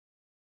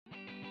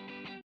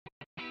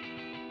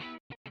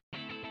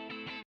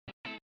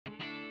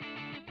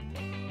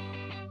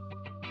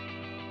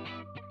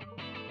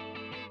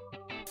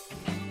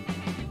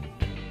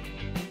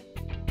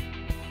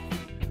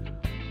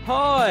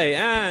Hi,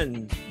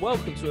 and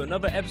welcome to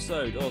another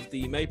episode of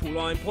the Maple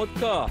Line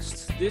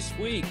Podcast. This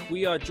week,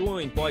 we are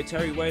joined by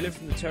Terry Whalen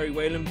from the Terry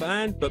Whalen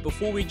Band. But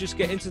before we just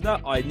get into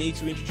that, I need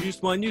to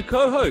introduce my new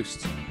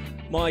co-host.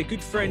 My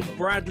good friend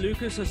Brad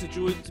Lucas has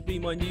agreed to be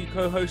my new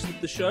co-host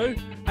of the show.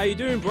 How you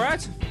doing,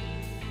 Brad?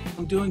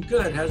 I'm doing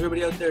good. How's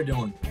everybody out there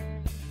doing?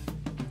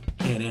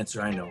 Can't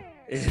answer, I know.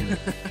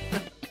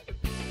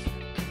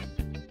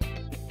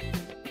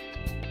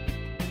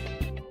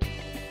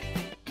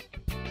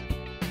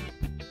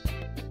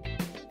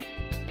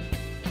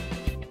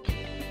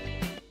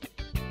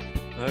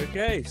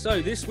 Okay,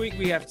 so this week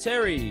we have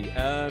Terry.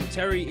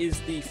 Terry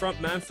is the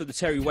front man for the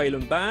Terry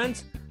Whalen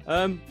Band.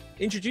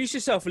 Introduce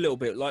yourself a little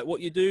bit, like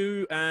what you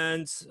do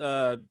and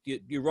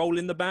your role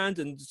in the band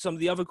and some of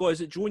the other guys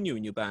that join you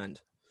in your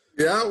band.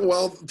 Yeah,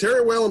 well,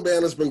 Terry Whalen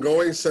Band has been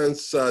going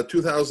since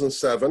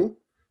 2007.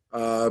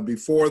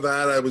 Before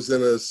that, I was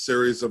in a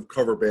series of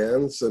cover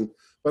bands.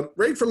 But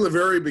right from the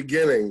very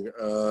beginning,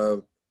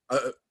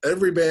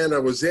 every band I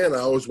was in, I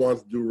always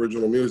wanted to do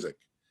original music.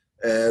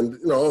 And,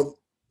 you know,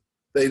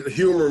 they'd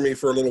humor me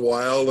for a little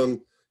while,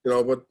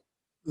 but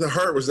the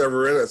heart was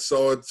never in it.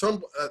 So at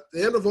the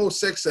end of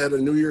 2006, I had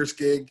a New Year's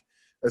gig.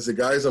 I said,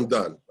 guys, I'm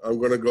done. I'm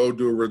going to go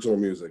do original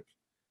music.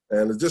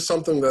 And it's just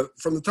something that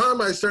from the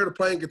time I started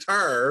playing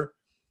guitar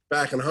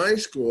back in high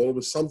school, it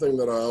was something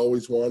that I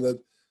always wanted.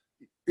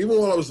 Even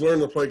while I was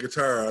learning to play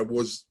guitar, I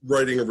was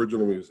writing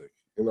original music,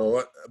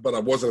 but I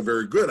wasn't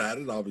very good at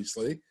it,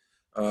 obviously.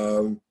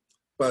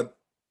 But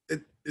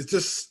it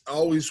just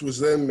always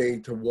was in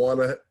me to want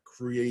to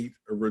create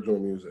original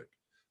music.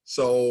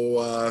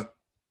 So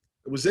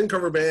it was in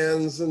cover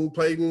bands and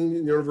played in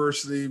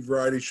university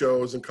variety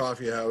shows and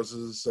coffee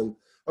houses. And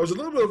I was a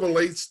little bit of a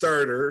late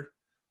starter.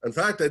 In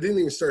fact, I didn't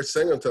even start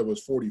singing until I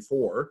was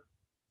 44.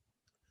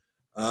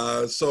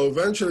 So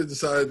eventually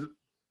decided,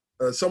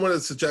 someone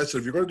had suggested,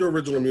 if you're going to do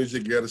original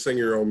music, you got to sing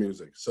your own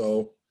music.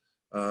 So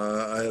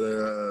I had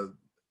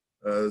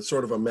a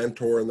sort of a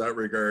mentor in that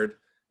regard.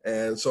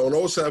 And so in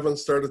 2007,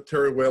 started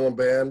Terry Whalen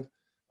Band.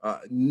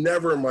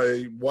 Never in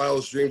my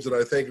wildest dreams did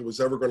I think it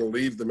was ever going to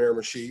leave the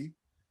Miramichi.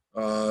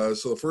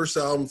 So the first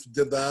album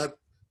did that.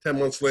 10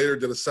 months later,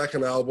 did a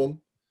second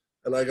album.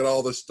 And I got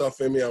all this stuff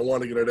in me. I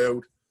wanted to get it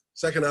out.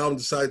 Second album,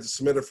 decided to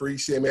submit it for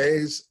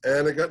ECMAs,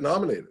 and it got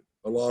nominated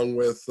along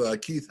with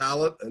Keith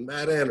Hallett and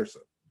Matt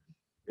Anderson.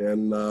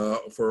 And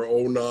for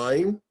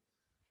 2009,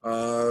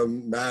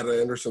 Matt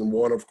Anderson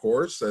won, of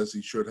course, as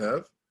he should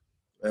have.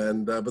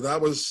 And but that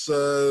was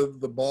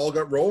the ball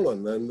got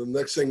rolling. And the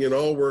next thing you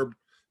know, we're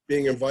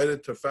being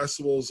invited to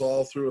festivals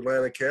all through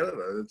Atlantic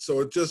Canada.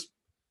 So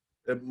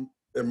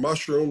it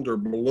mushroomed or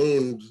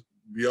ballooned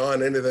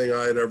beyond anything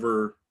I'd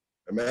ever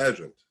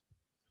imagined.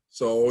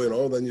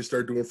 So, then you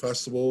start doing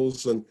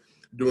festivals and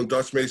doing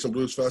Dutch Mason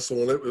Blues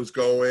Festival, and it was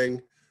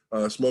going,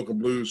 Smoking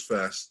Blues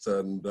Fest,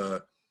 and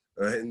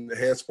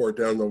Hansport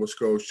down in Nova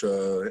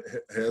Scotia.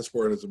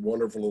 Hansport is a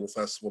wonderful little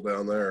festival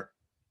down there.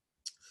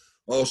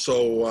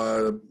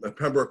 Also, a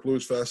Pembroke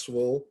Blues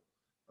Festival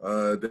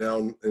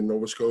down in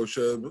Nova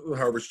Scotia.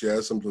 Harvest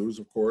Jazz and Blues,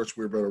 of course.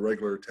 We've been a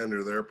regular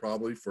attender there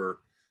probably for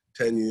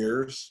 10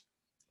 years.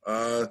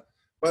 But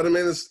I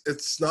mean,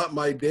 it's not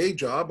my day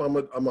job.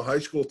 I'm a high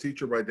school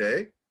teacher by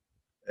day.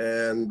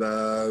 And,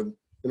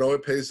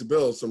 it pays the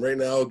bills. And right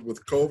now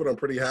with COVID, I'm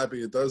pretty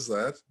happy it does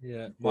that.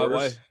 Yeah.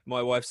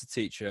 My wife's a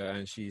teacher,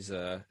 and she's,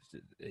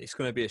 it's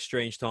going to be a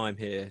strange time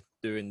here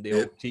doing the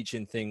old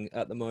teaching thing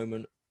at the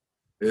moment.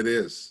 It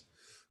is.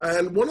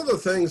 And one of the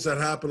things that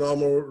happened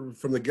almost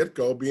from the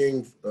get-go,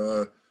 being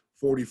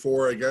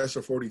 44, I guess,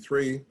 or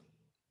 43,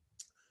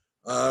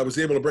 I was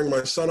able to bring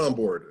my son on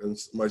board, and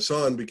my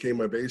son became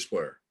my bass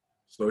player.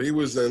 So he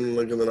was in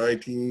the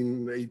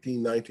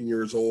 18, 19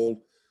 years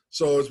old.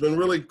 So it's been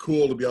really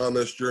cool to be on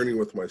this journey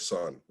with my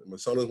son. And my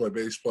son is my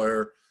bass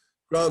player.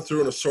 Gone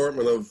through an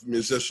assortment of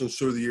musicians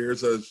through the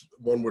years, as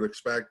one would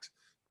expect,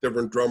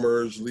 different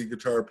drummers, lead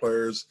guitar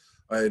players.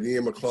 I had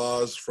Ian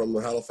McLaws from the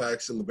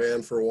Halifax in the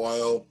band for a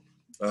while.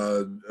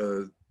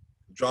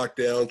 Jock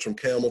Downs from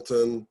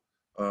Campbellton.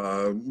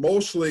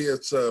 Mostly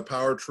it's a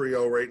power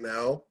trio right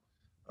now.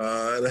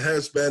 And it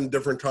has been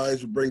different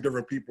times. We bring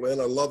different people in.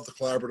 I love the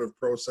collaborative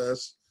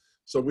process.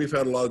 So we've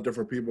had a lot of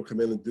different people come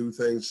in and do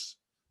things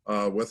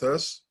with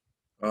us.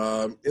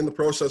 In the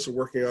process of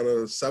working on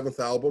a 7th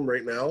album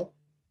right now.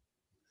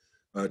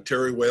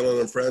 Terry Whalen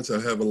and Friends. I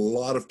have a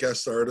lot of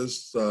guest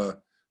artists,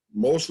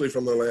 mostly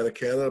from Atlantic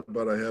Canada,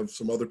 but I have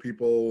some other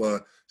people.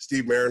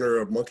 Steve Mariner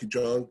of Monkey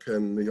Junk,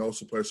 and he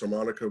also plays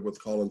harmonica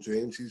with Colin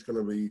James. He's going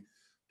to be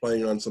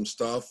playing on some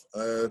stuff.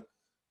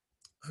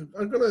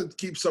 I'm going to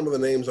keep some of the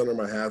names under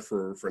my hat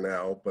for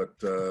now, but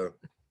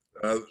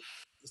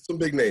some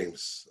big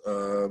names.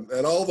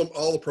 And all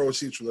the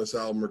proceeds from this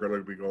album are going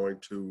to be going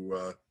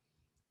to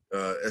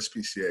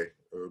SPCA,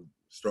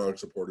 strong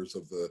supporters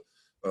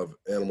of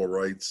animal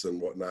rights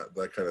and whatnot,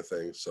 that kind of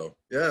thing. So,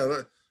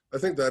 yeah, I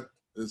think that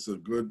is a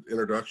good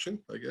introduction,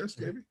 I guess,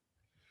 maybe.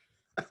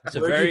 It's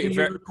Where are you doing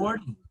your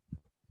recording?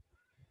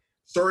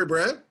 Sorry,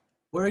 Brad?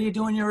 Where are you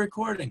doing your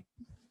recording?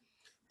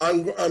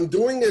 I'm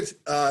doing it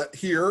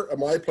here at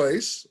my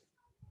place.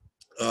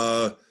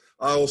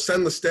 I'll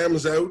send the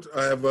stems out.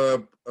 I have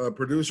a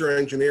producer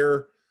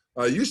engineer.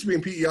 Used to be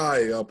in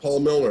PEI, Paul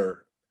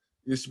Milner.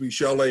 Used to be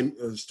Shell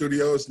Lane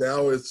Studios.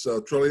 Now it's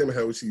Trillium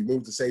House. He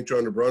moved to St.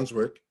 John, New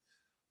Brunswick.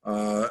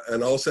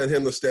 And I'll send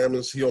him the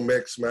stems. He'll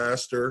mix,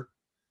 master,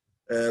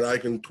 and I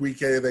can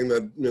tweak anything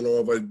that,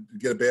 if I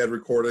get a bad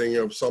recording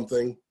of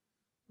something,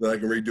 then I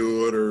can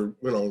redo it, or,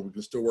 we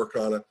can still work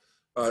on it.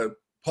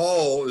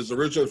 Paul is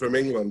originally from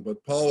England,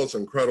 but Paul is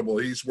incredible.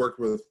 He's worked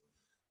with,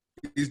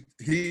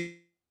 he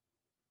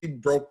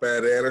broke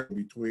Bad Anna in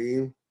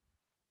between.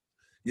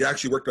 He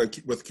actually worked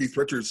with Keith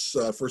Richards'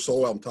 first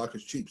solo album, Talk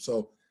Is Cheap.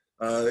 So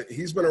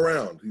he's been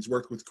around. He's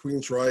worked with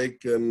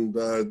Queensryche and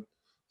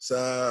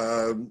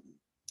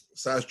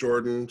Sash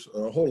Jordan,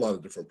 a whole lot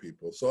of different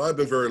people. So I've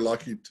been very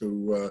lucky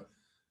to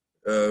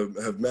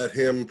have met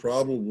him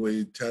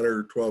probably 10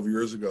 or 12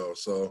 years ago.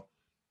 So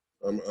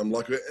I'm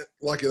lucky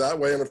that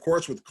way. And of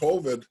course, with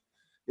COVID,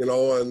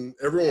 and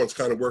everyone's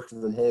kind of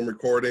working from home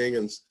recording,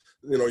 and,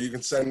 you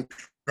can send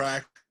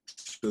tracks,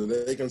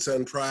 they can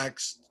send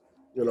tracks,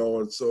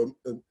 and so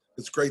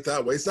it's great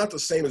that way. It's not the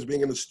same as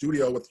being in the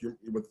studio with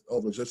all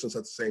the musicians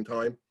at the same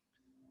time,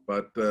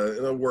 but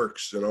it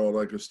works,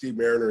 like if Steve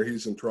Mariner,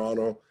 he's in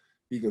Toronto,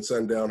 he can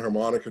send down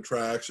harmonica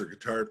tracks or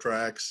guitar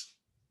tracks,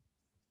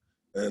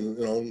 and,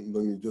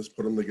 then you just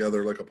put them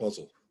together like a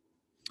puzzle.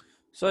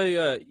 So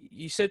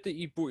you said that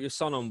you brought your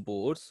son on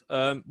board.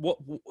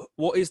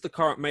 What is the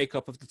current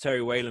makeup of the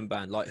Terry Whalen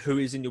band? Like, who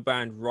is in your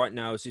band right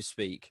now as you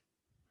speak?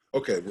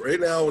 Okay, right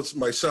now it's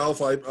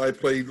myself. I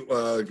play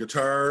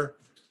guitar,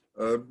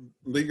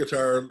 lead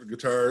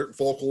guitar,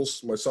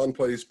 vocals. My son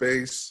plays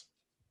bass.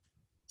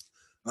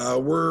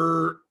 I'm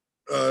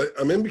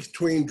in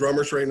between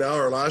drummers right now.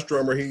 Our last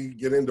drummer, he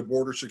get into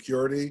border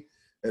security,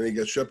 and he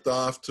gets shipped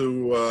off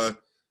to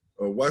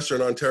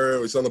Western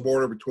Ontario. He's on the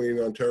border between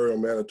Ontario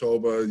and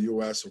Manitoba,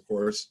 U.S., of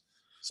course.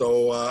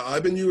 So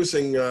I've been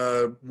using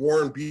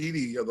Warren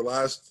Beatty the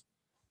last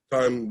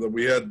time that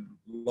we had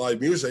live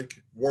music.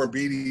 Warren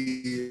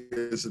Beatty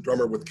is a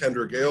drummer with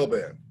Kendra Gale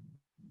Band.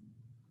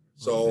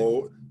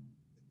 So,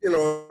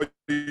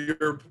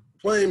 you're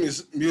playing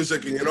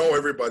music and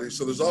everybody.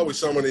 So there's always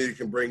somebody you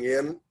can bring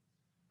in,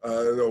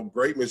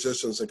 great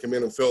musicians that come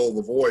in and fill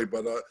the void.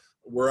 But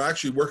we're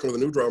actually working with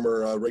a new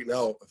drummer right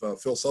now,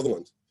 Phil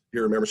Sutherland,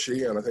 here in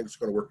Miramichi, and I think it's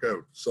going to work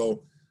out.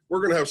 So we're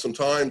going to have some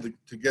time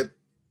to get,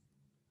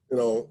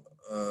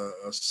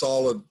 a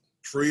solid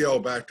trio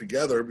back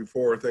together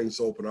before things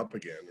open up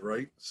again,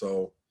 right?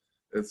 So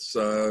it's,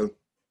 we're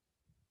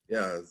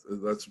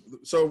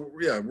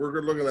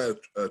looking at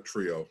a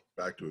trio,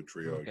 back to a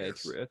trio, okay, I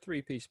guess. A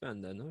three-piece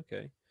band then,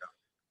 okay.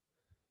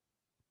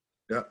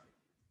 Yeah.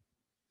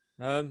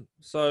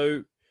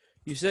 So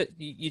you said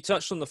you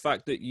touched on the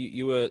fact that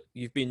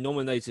you've been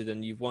nominated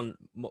and you've won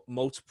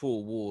multiple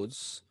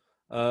awards.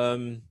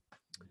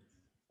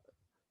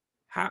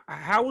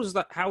 How was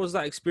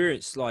that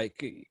experience?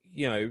 Like,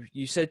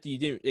 you said you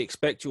didn't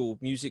expect your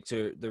music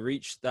to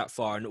reach that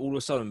far, and all of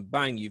a sudden,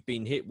 bang, you've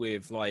been hit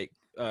with like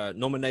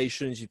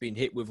nominations, you've been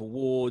hit with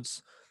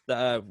awards.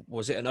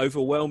 Was it an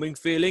overwhelming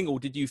feeling, or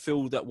did you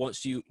feel that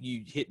once you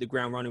hit the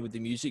ground running with the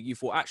music, you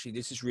thought, actually,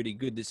 this is really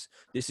good, this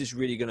is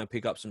really going to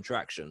pick up some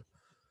traction?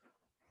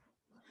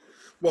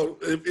 Well,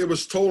 it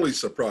was totally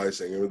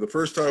surprising. The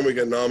first time we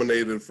got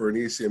nominated for an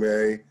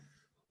ECMA,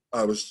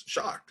 I was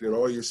shocked.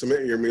 You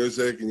submit your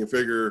music and you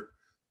figure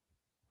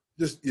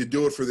you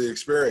do it for the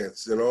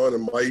experience, and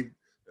it might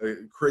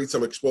create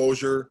some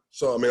exposure.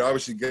 So,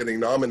 obviously getting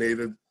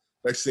nominated,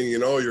 next thing you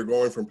know, you're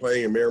going from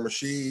playing in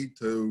Miramichi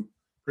to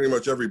pretty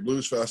much every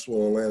blues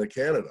festival in Atlantic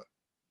Canada.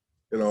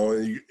 And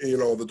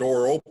the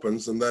door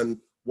opens, and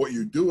then what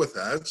you do with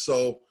that.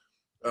 So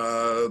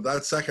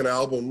that second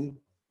album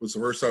was the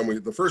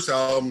first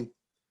album,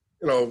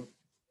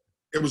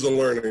 it was a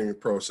learning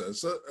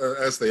process,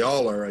 as they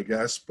all are, I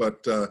guess.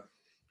 But the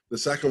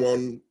second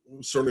one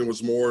certainly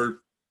was more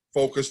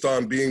focused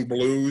on being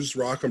blues,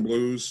 rock and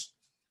blues.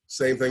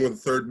 Same thing with the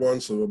third one.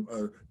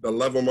 So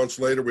 11 months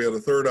later, we had a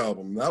third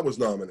album. That was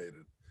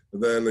nominated.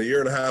 And then a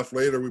year and a half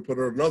later, we put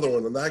out another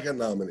one, and that got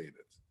nominated.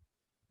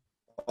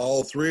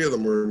 All three of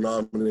them were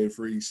nominated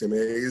for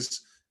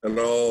ECMAs, and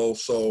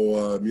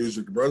also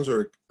Music New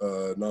Brunswick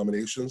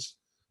nominations.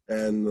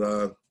 And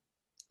the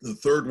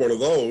third one of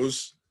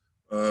those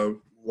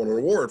won an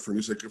award for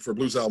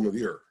Blues Album of the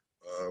Year.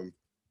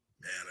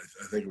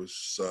 I think it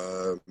was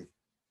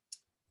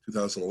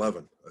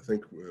 2011. I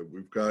think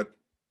we've got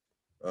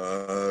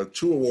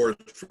 2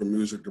 awards from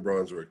Music New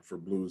Brunswick for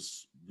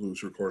Blues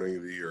Recording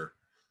of the Year.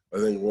 I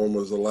think one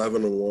was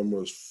 11 and one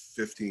was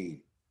 15.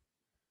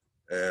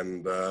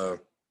 And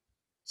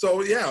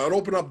so, yeah, it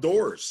opened up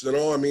doors,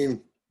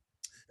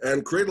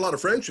 and create a lot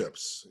of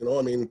friendships.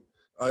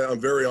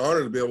 I'm very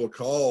honored to be able to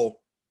call,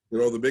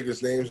 the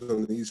biggest names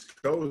on the East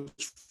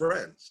Coast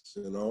friends,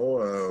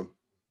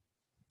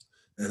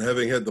 and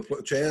having had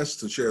the chance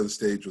to share the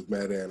stage with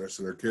Matt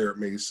Anderson or Garrett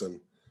Mason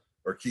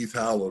or Keith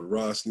Hallett,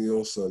 Ross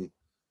Nielsen,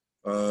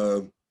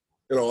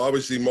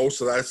 obviously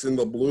most of that's in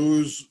the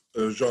blues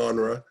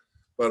genre.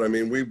 But I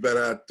mean, we've been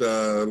at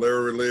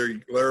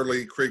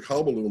Laramie Creek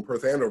Hullabaloo in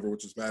Perth Andover,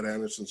 which is Matt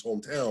Anderson's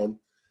hometown,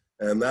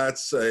 and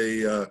that's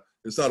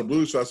it's not a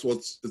blues festival.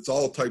 It's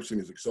all types of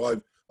music.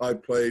 So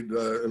I've played,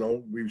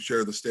 we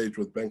shared the stage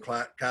with Ben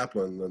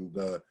Kaplan and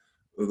the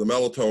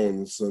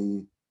Melatones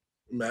and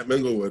Matt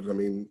Minglewood. I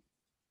mean,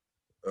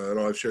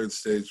 I've shared the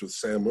stage with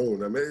Sam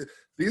Moon. I mean,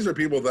 these are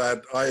people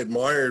that I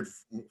admired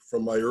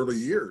from my early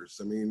years.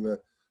 I mean,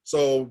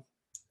 so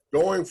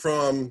going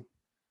from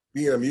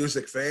being a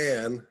music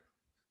fan,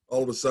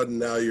 all of a sudden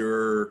now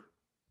you're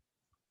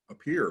a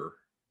peer.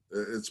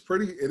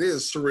 It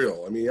is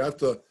surreal. I mean, you have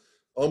to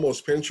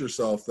almost pinch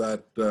yourself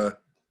that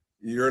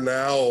you're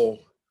now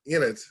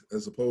in it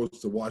as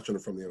opposed to watching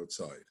it from the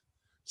outside.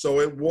 So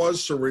it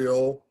was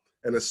surreal,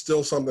 and it's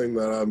still something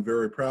that I'm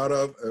very proud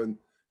of and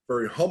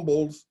very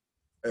humbled.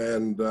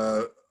 And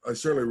I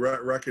certainly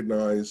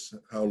recognize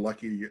how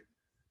lucky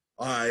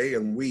I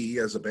and we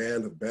as a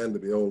band have been to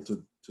be able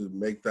to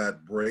make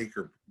that break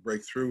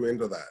through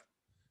into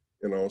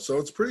that. So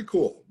it's pretty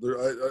cool.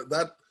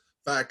 That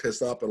fact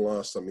has not been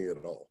lost on me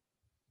at all.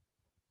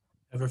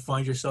 Ever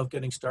find yourself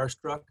getting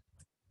starstruck?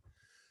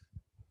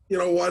 You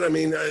know what? I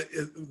mean,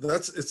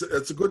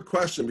 it's a good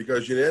question,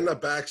 because you end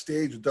up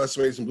backstage at Dust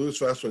Amazing Blues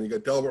Festival and you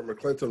got Delbert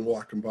McClinton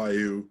walking by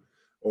you,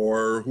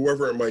 or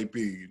whoever it might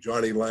be,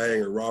 Johnny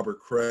Lang or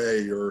Robert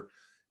Cray,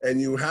 and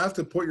you have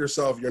to put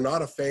yourself, you're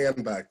not a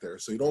fan back there,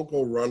 so you don't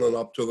go running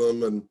up to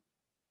them, and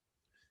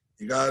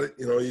you got it,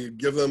 you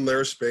give them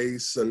their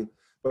space.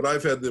 But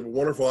I've had the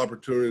wonderful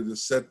opportunity to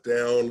sit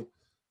down,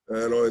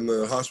 in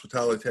the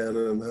hospitality tent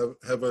and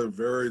have a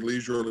very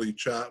leisurely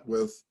chat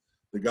with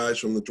the guys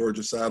from the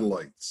Georgia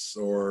Satellites,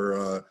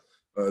 or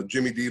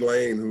Jimmy D.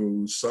 Lane,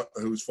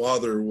 whose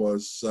father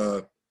was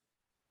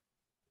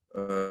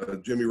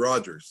Jimmy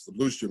Rogers, the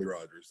blues Jimmy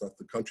Rogers, not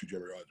the country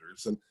Jimmy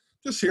Rogers. And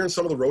just hearing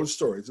some of the road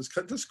stories, it's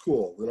just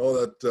cool,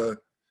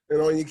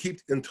 and you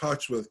keep in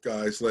touch with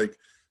guys like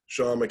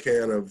Sean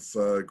McCann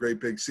of Great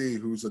Big Sea,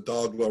 who's a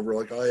dog lover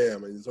like I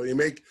am. And so you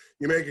make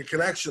a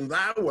connection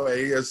that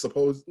way, as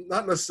opposed,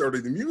 not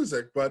necessarily the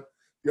music, but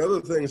the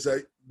other things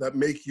that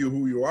make you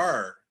who you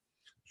are.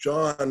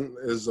 Sean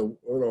is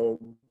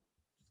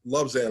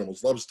loves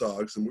animals, loves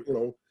dogs. And,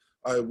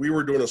 we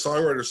were doing a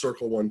songwriter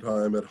circle one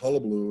time at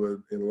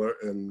Hullabaloo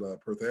in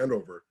Perth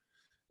Andover.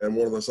 And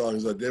one of the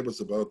songs I did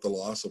was about the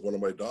loss of one of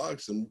my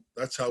dogs. And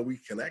that's how we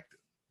connected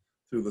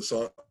through the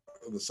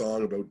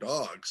song about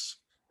dogs.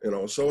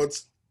 So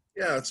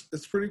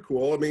it's pretty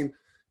cool. I mean,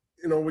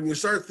 when you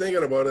start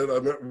thinking about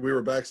it, we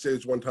were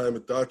backstage one time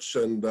at Dutch,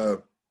 and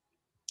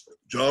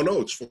John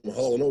Oates from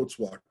Hall & Oates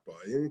walked by,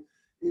 and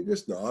you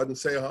just nod and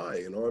say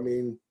hi. I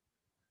mean,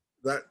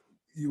 that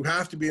you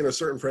have to be in a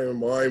certain frame of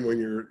mind when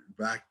you're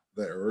back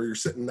there, or you're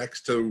sitting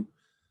next to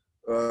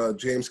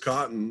James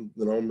Cotton,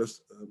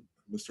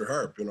 Mr.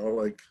 Harp,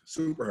 like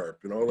Super Harp,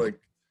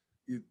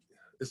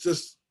 it's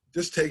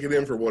just take it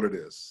in for what it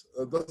is.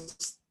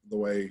 That's the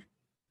way.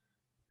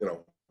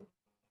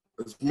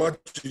 As much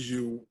as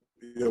you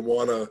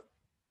want to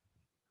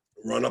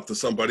run up to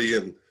somebody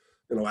and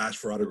ask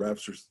for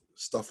autographs or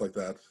stuff like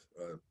that,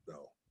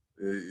 no,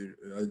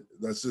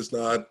 that's just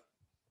not.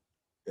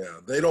 Yeah,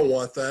 they don't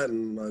want that,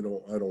 and I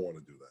don't want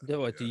to do that.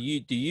 No, do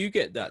you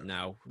get that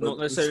now? Not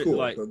It's necessarily cool.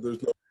 like.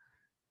 There's no.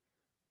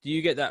 Do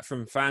you get that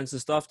from fans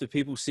and stuff? Do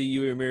people see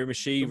you in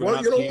Miramichi, run Well,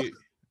 up to you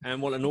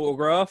and want an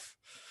autograph?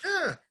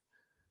 Yeah.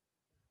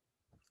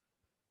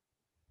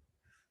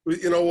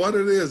 You know what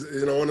it is,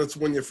 and it's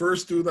when you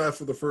first do that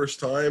for the first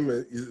time,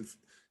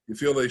 you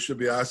feel they should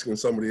be asking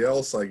somebody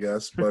else, I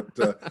guess. But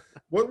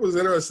what was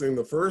interesting,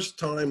 the first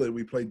time that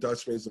we played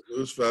Dutch Amazing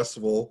Blues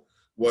Festival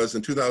was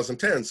in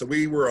 2010. So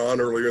we were on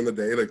earlier in the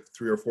day, like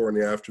 3 or 4 in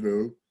the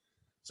afternoon.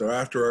 So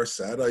after our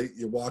set,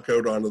 you walk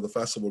out onto the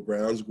festival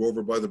grounds, go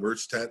over by the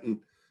merch tent,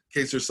 in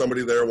case there's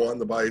somebody there wanting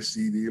to buy a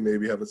CD,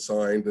 maybe have it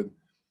signed. And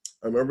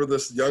I remember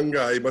this young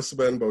guy, he must have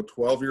been about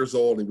 12 years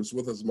old. He was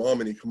with his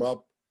mom, and he come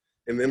up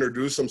and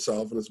introduced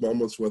himself, and his mom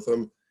was with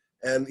him.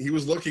 And he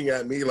was looking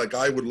at me like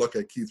I would look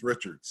at Keith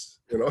Richards,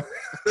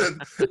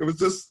 It was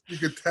just, you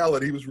could tell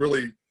that he was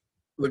really,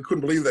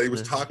 couldn't believe that he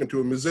was talking to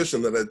a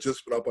musician that had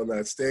just been up on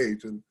that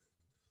stage. And,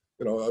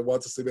 I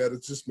want to say, man,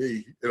 it's just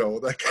me,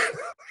 that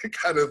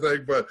kind of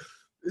thing. But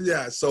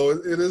yeah, so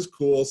it is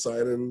cool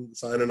signing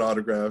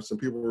autographs and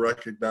people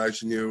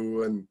recognizing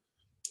you.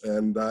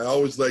 And I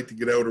always like to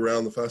get out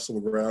around the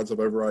festival grounds if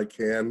ever I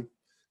can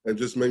and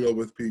just mingle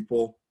with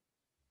people.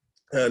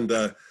 And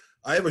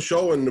I have a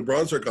show in New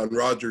Brunswick on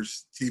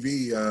Rogers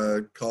TV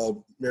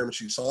called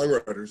Miramichi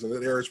Songwriters, and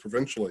it airs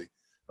provincially.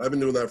 I've been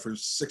doing that for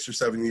 6 or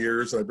 7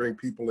 years, and I bring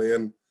people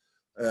in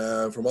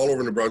from all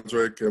over New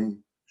Brunswick and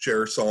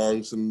share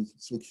songs and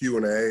some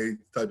Q&A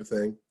type of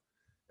thing.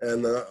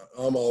 And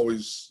I'm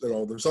always,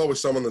 there's always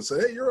someone that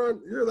say, hey,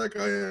 you're that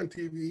guy on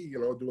TV,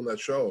 doing that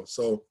show.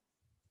 So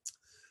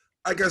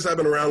I guess I've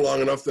been around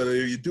long enough that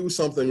if you do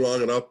something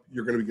long enough,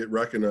 you're going to get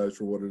recognized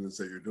for what it is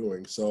that you're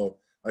doing. So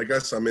I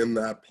guess I'm in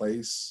that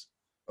place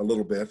a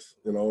little bit,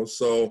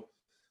 So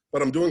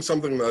but I'm doing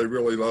something that I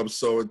really love.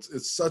 So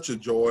it's such a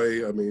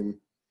joy. I mean,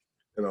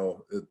 you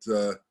know,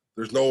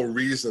 there's no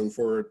reason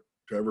for it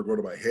to ever go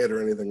to my head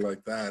or anything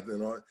like that. You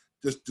know,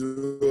 just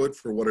do it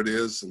for what it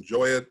is,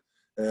 enjoy it.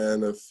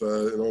 And if,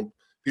 you know,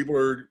 people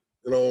are,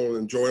 you know,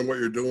 enjoying what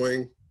you're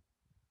doing,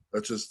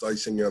 that's just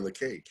icing on the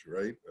cake,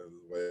 right? That's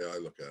the way I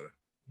look at it.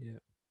 Yeah.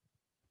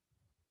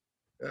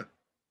 Yeah.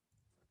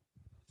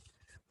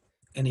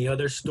 Any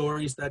other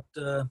stories that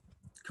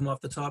come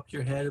off the top of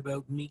your head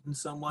about meeting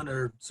someone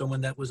or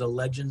someone that was a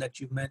legend that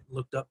you've met,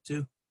 looked up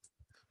to?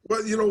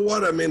 Well, you know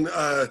what? I mean,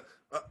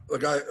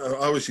 like I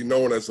obviously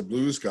known as a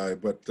blues guy,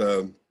 but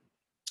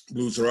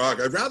blues and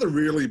rock. I'd rather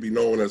really be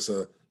known as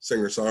a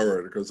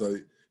singer-songwriter because I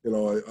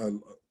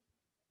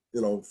you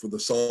know, for the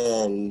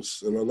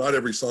songs, you know, not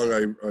every song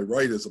I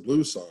write is a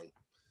blues song,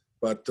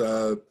 but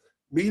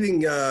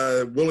meeting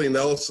Willie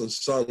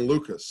Nelson's son,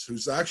 Lucas,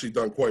 who's actually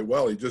done quite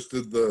well. He just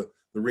did the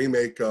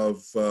remake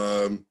of,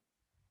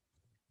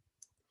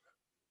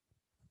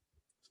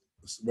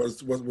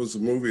 what was the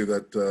movie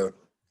that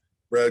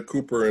Brad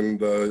Cooper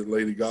and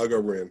Lady Gaga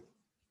were in?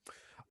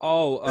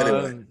 Oh,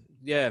 Anyway.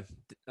 yeah.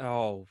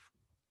 Oh,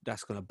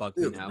 that's going to bug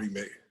me The now.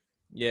 remake.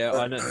 Yeah,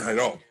 I know. I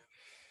know.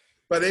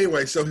 But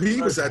anyway, so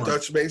he was at First one.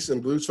 Dutch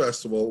Mason Blues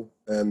Festival,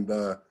 and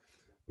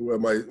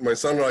my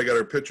son and I got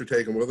our picture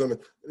taken with him.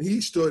 And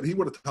he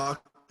would have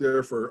talked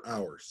there for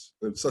hours.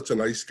 It's such a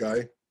nice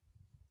guy.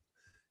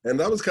 And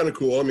that was kind of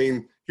cool. I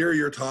mean, here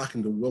you're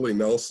talking to Willie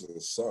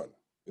Nelson's son,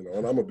 you know,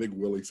 and I'm a big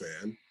Willie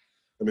fan.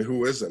 I mean,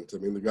 who isn't? I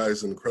mean, the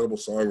guy's an incredible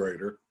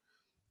songwriter.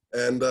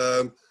 And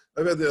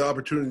I've had the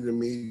opportunity to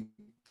meet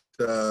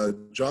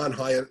John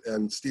Hyatt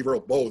and Steve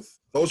Earle, both.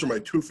 Those are my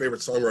two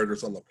favorite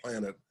songwriters on the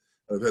planet.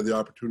 I've had the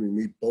opportunity to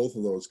meet both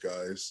of those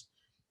guys.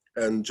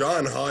 And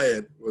John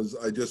Hyatt was,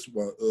 I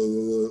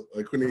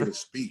couldn't even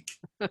speak,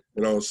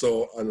 you know,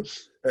 so,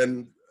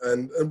 and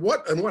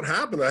what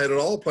happened, I had it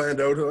all planned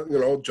out, you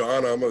know,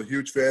 John, I'm a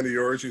huge fan of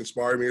yours. You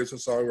inspired me as a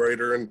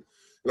songwriter and,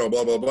 you know,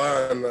 blah, blah,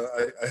 blah. And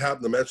I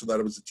happened to mention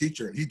that I was a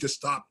teacher, and he just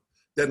stopped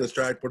dead in his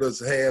track, put his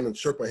hand and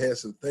shook my hand and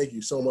said, "Thank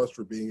you so much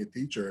for being a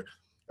teacher."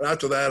 And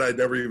after that, I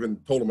never even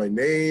told him my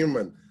name.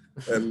 And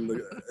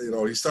you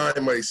know, he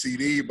signed my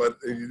CD, but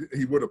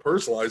he would have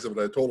personalized it,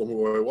 but I told him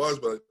who I was,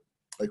 but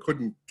I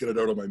couldn't get it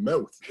out of my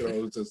mouth. You know,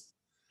 it was just,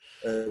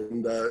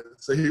 and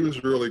so he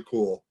was really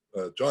cool.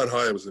 John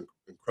Hyatt was an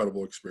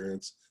incredible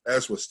experience,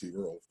 as was Steve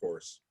Earle, of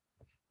course.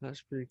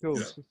 That's pretty cool.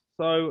 Yeah.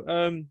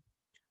 So,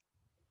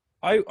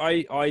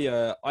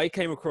 I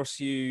came across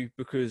you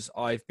because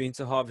I've been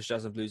to Harvest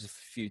Jazz and Blues a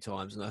few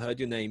times, and I heard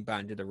your name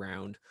banded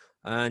around.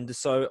 And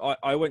so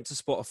I went to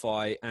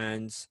Spotify,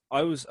 and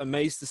I was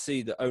amazed to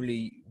see that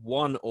only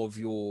one of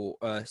your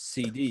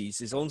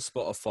CDs is on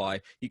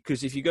Spotify.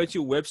 Because if you go to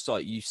your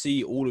website, you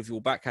see all of your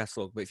back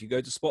catalogue. But if you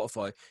go to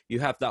Spotify, you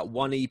have that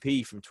one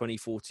EP from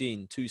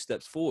 2014, Two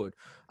Steps Forward.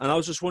 And I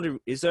was just wondering,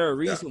 is there a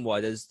reason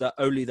why there's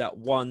only that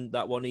one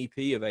EP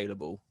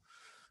available?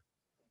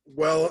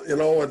 Well, you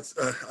know, it's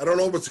I don't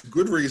know if it's a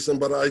good reason,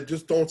 but I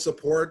just don't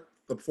support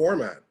the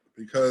format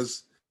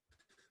because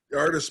the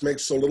artist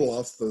makes so little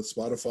off the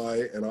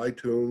Spotify and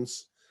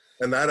iTunes,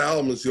 and that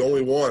album is the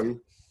only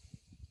one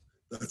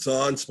that's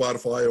on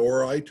Spotify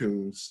or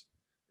iTunes.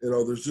 You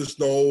know, there's just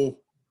no,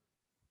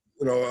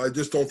 you know, I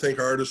just don't think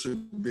artists are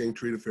being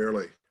treated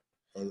fairly,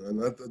 and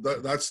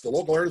that's the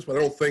local artists. But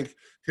I don't think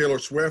Taylor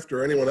Swift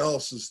or anyone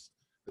else is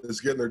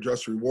getting their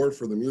just reward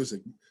for the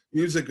music.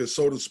 Music is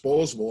so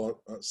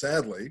disposable,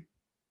 sadly,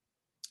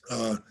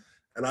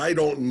 and I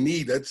don't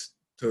need it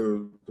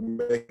to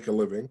make a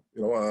living.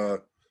 You know,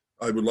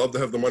 I would love to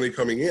have the money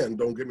coming in.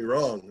 Don't get me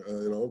wrong,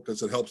 you know,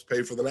 because it helps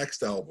pay for the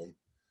next album.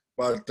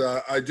 But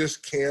I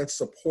just can't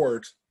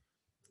support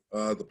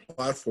the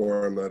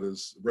platform that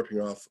is ripping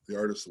off the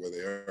artists the way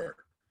they are.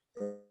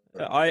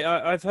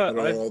 I've heard.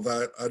 I don't know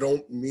that. I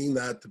don't mean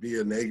that to be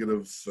a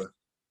negative.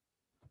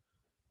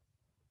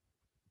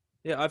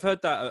 Yeah, I've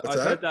heard that. What's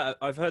that?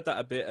 I've heard that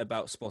a bit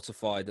about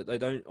Spotify, that they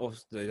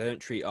don't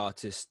treat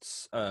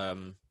artists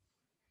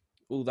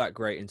all that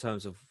great in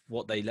terms of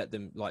what they let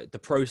them, like the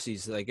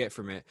proceeds that they get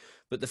from it.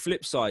 But the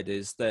flip side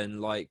is then,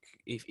 like,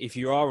 if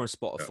you are on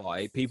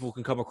Spotify, people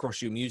can come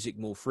across your music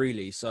more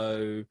freely.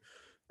 So,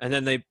 and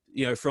then they,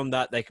 you know, from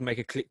that they can make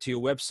a click to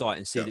your website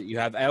and see that you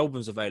have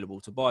albums available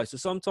to buy. So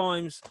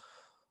sometimes,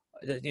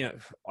 you know,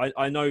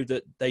 I know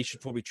that they should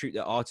probably treat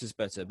their artists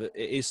better, but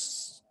it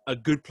is a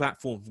good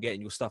platform for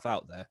getting your stuff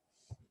out there.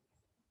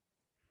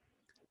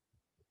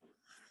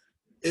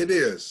 It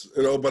is,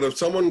 you know, but if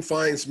someone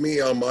finds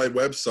me on my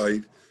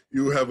website,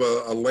 you have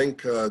a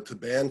link to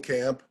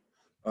Bandcamp.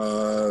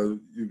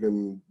 You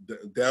can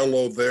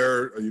download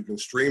there, or you can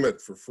stream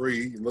it for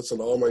free. You listen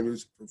to all my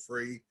music for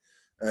free,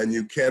 and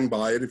you can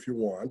buy it if you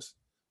want.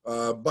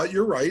 But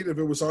you're right, if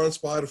it was on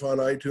Spotify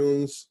and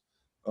iTunes,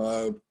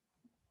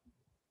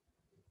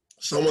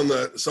 someone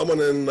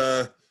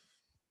in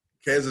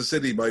Kansas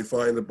City might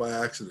find it by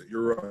accident.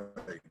 You're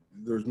right.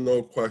 There's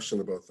no question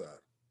about that.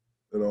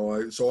 You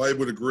know, so I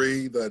would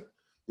agree that,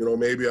 you know,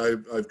 maybe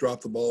I've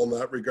dropped the ball in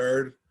that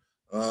regard.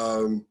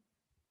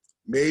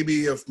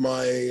 maybe if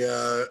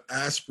my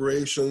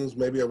aspirations,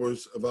 maybe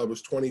if I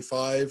was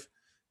 25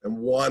 and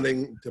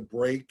wanting to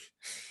break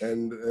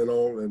and,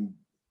 and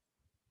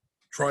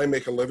try and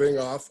make a living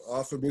off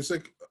of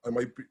music, I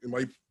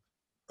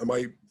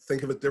might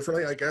think of it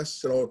differently, I guess.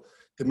 To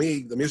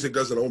me, the music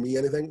doesn't owe me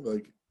anything.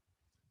 Like,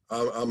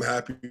 I'm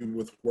happy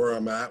with where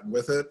I'm at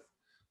with it.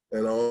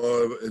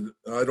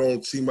 I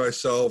don't see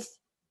myself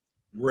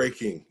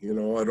breaking.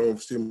 I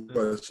don't see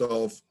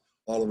myself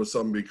all of a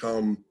sudden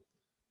become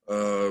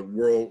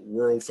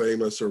world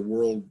famous or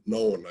world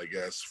known, I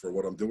guess, for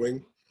what I'm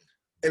doing.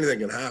 Anything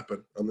can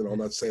happen. I'm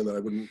not saying that I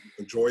wouldn't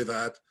enjoy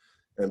that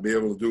and be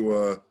able to do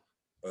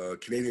a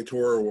Canadian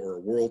tour or a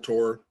world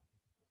tour,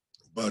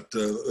 but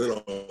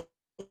the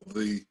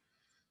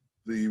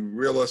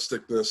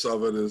realisticness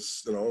of it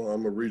is,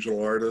 I'm a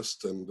regional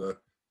artist, and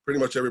pretty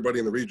much everybody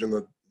in the region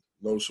that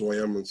knows who I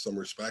am in some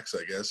respects,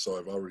 I guess. So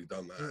I've already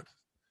done that.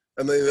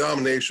 And the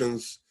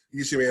nominations,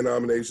 ECMA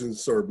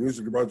nominations, or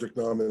Music of Brunswick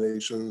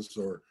nominations,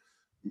 or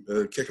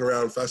kicking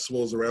around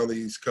festivals around the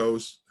East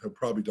Coast, have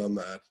probably done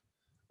that.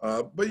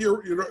 But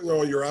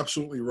you're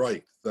absolutely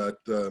right that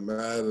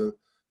Matt,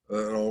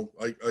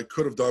 I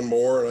could have done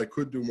more, and I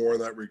could do more in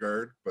that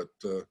regard. But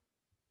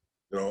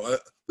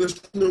this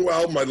new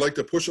album, I'd like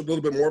to push a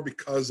little bit more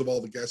because of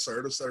all the guest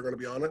artists that are going to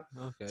be on it.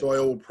 Okay. So I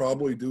will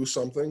probably do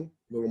something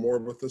a little more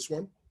with this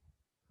one.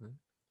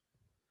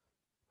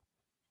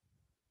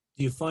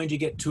 Do you find you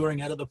get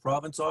touring out of the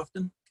province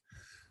often?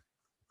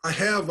 I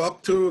have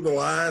up to the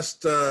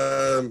last,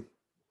 probably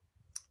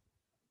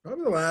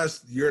the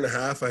last year and a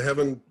half. I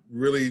haven't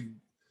really.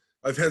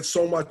 I've had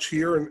so much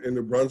here in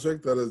New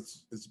Brunswick that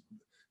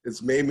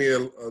it's made me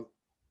a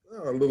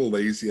little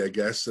lazy, I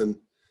guess. And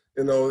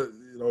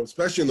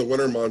especially in the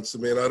winter months. I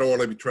mean, I don't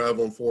want to be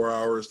traveling 4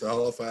 hours to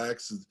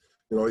Halifax.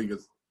 You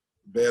get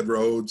bad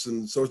roads,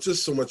 and so it's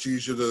just so much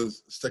easier to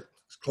stick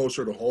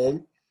closer to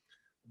home.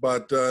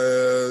 But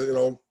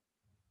the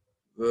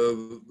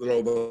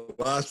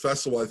last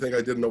festival I think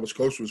I did in Nova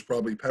Scotia was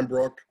probably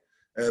Pembroke,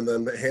 and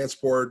then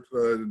Hansport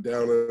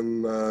down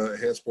in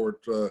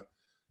Hansport,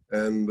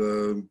 and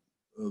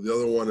the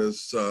other one is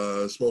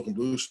Smoke and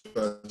Blues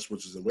Fest,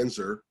 which is in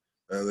Windsor.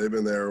 And they've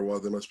been there,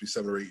 they must be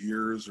 7 or 8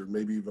 years, or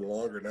maybe even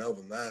longer now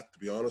than that, to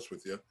be honest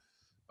with you.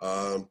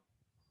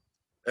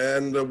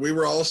 And we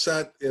were all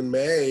set in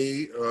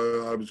May.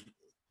 I was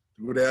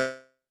to go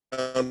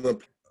down to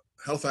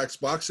Halifax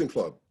Boxing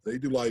Club. They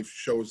do live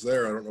shows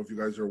there. I don't know if you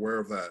guys are aware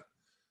of that.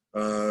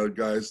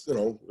 Guys,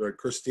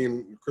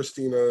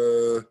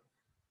 Christina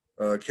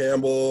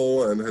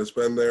Campbell, and has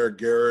been there.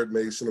 Garrett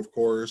Mason, of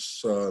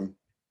course.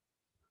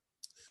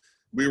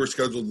 We were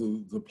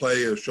scheduled to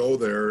play a show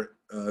there.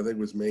 I think it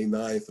was May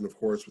 9th, and of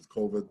course with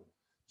COVID,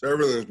 so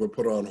everything's been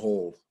put on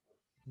hold.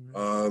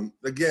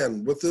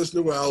 Again, with this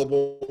new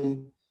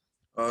album,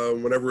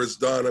 whenever it's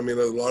done, I mean,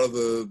 a lot of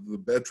the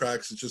bed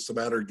tracks, it's just a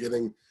matter of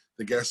getting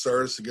the guest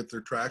artists to get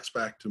their tracks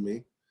back to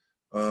me.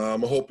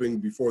 I'm hoping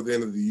before the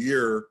end of the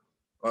year,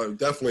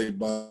 definitely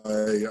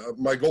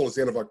my goal is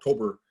the end of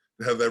October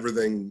to have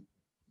everything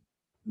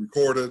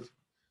recorded,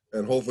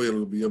 and hopefully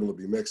it'll be able to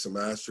be mixed and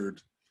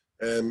mastered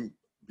and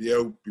be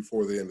out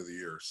before the end of the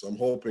year. So I'm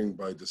hoping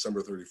by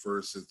December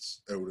 31st,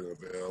 it's out and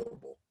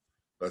available.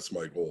 That's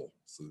my goal.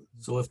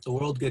 So if the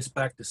world gets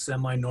back to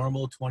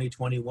semi-normal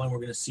 2021, we're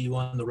going to see you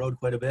on the road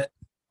quite a bit?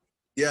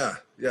 Yeah,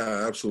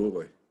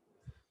 absolutely.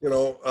 I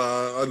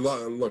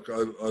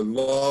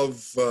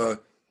love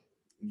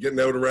getting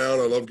out around.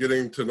 I love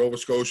getting to Nova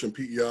Scotia and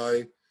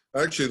PEI.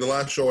 Actually, the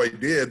last show I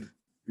did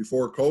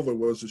before COVID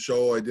was a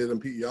show I did in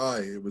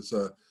PEI. It was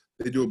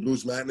they do a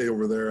blues matinee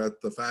over there at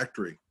the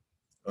factory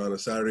on a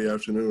Saturday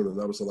afternoon, and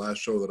that was the last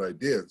show that I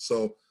did.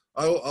 So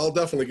I'll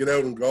definitely get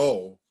out and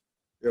go,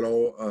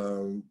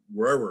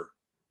 wherever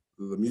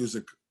the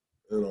music,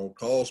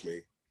 calls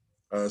me.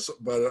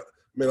 But I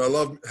mean, I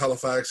love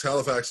Halifax.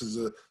 Halifax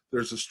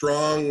there's a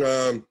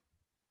strong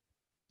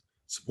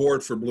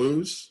support for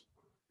blues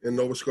in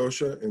Nova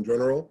Scotia in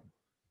general.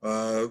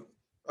 I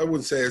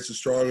wouldn't say it's as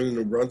strong in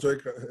New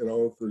Brunswick.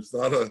 There's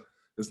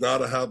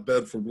not a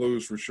hotbed for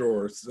blues for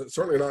sure. It's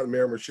certainly not in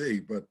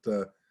Miramichi, but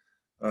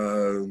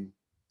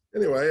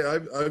anyway,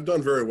 I've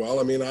done very well.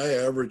 I mean, I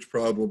average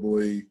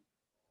probably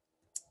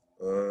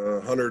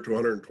 100 to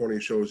 120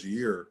 shows a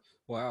year.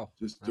 Wow.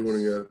 Just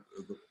doing it.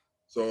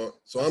 So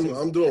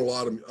I'm doing a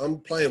lot I'm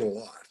playing a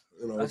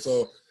lot,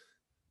 so,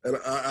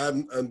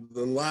 and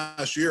then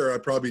last year I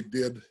probably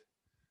did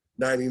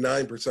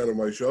 99% of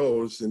my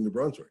shows in New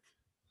Brunswick.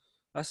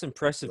 That's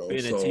impressive,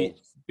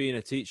 being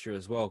a teacher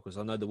as well, because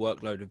I know the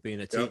workload of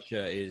being a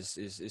teacher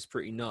is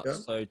pretty nuts. Yeah.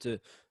 So to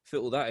fit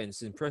all that in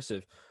is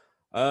impressive.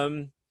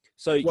 The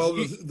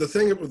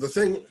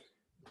thing.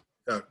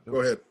 Yeah,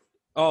 go ahead.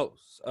 Oh,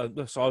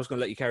 so I was going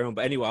to let you carry on,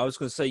 but anyway, I was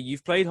going to say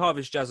you've played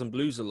Harvest Jazz and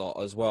Blues a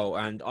lot as well,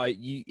 and I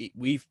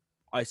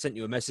sent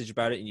you a message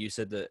about it, and you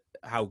said that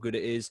how good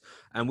it is,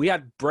 and we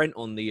had Brent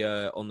on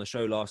the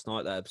show last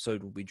night. That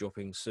episode will be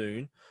dropping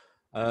soon,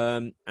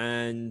 and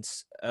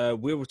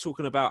we were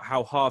talking about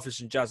how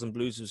Harvest and Jazz and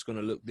Blues was going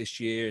to look this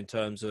year in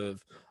terms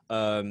of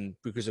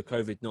because of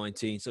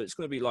COVID-19. So it's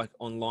going to be like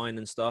online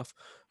and stuff.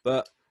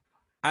 But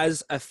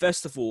as a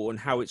festival and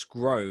how it's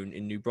grown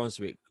in New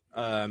Brunswick,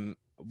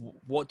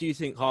 what do you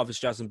think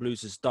Harvest Jazz and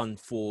Blues has done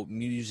for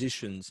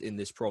musicians in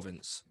this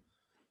province?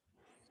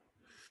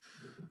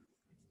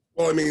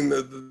 Well, I mean,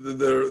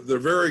 they're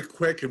very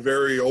quick and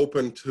very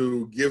open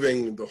to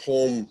giving the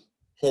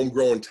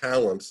homegrown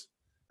talent,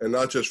 and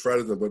not just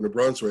Fredericton, but New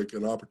Brunswick,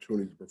 an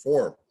opportunity to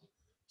perform.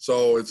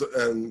 So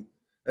and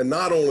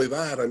not only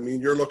that, I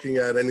mean, you're looking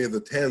at any of the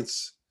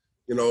tents,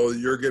 you know,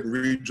 you're getting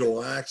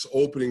regional acts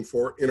opening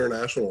for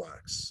international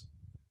acts,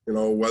 you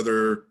know,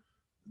 whether,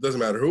 it doesn't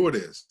matter who it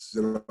is,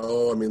 you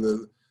know, I mean,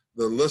 the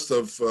list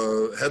of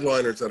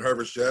headliners at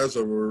Harvest Jazz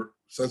over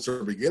since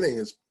their beginning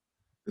is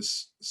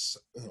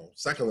you know,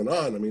 second to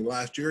none. I mean,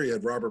 last year you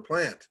had Robert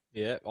Plant.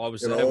 Yeah, I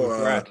was there with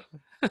Brad.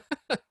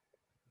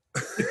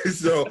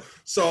 so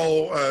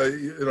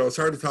you know, it's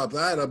hard to top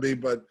that. I mean,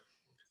 but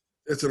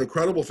it's an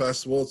incredible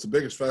festival. It's the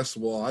biggest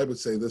festival, I would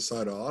say, this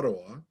side of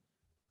Ottawa.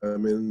 I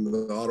mean,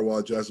 the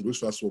Ottawa Jazz and Blues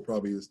Festival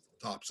probably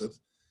tops it.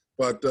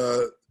 But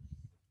you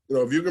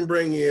know, if you can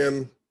bring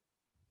in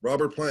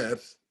Robert Plant,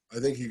 I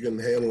think you can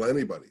handle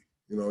anybody.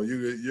 You know,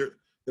 you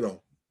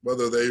know,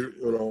 whether they,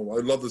 you know,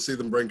 I'd love to see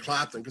them bring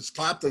Clapton, because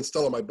Clapton's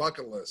still on my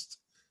bucket list.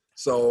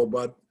 So,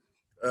 but,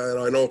 and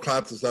I know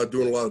Clapton's not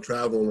doing a lot of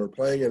traveling or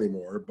playing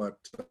anymore, but,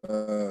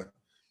 you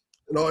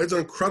know, it's an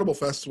incredible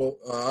festival.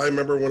 I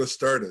remember when it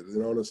started, you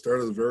know, and it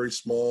started very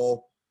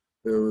small.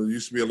 There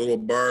used to be a little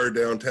bar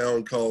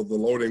downtown called the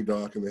Loading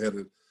Dock, and they had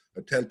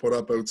a tent put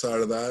up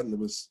outside of that, and it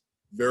was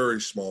very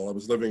small. I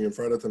was living in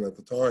Fredericton at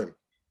the time.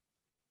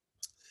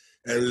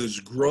 And it has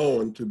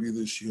grown to be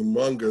this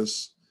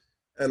humongous,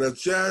 and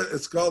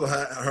it's called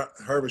the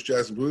Harvest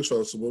Jazz and Blues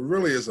Festival. It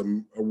really is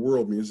a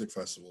world music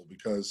festival,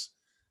 because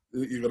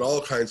you got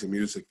all kinds of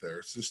music there.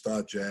 It's just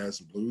not jazz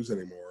and blues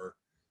anymore.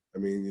 I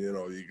mean, you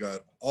know, you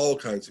got all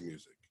kinds of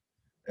music.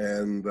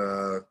 And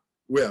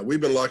yeah,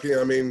 we've been lucky.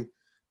 I mean,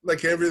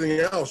 like everything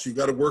else, you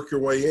got to work your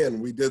way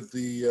in. We did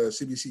the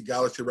CBC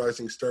Galaxy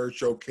Rising Stars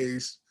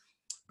Showcase.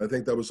 I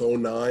think that was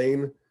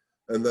 2009.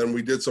 And then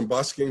we did some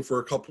busking for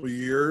a couple of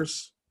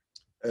years.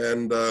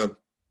 And the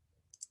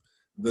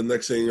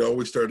next thing you know,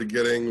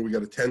 we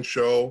got a tent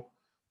show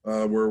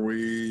where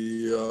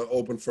we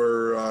opened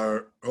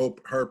for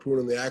Harpoon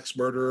and the Axe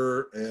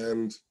Murderer,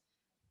 and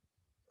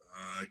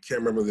I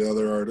can't remember the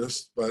other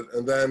artist,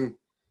 and then,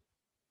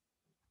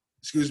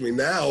 excuse me,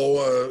 now,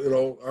 you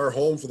know, our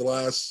home for the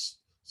last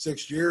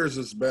 6 years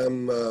has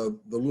been the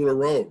Lunar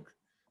Rogue.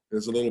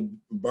 It's a little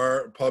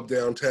pub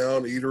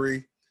downtown,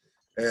 eatery,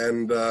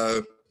 and,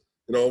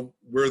 you know,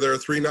 we're there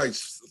 3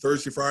 nights,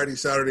 Thursday, Friday,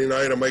 Saturday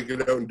night. I might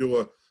get out and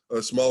do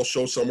a small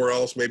show somewhere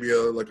else, maybe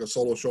like a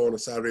solo show on a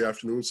Saturday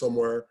afternoon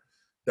somewhere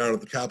down at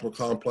the Capitol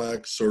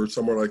Complex or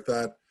somewhere like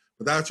that.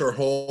 But that's our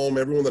home.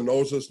 Everyone that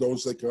knows us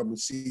knows they can come and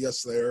see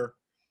us there.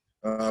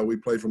 We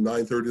play from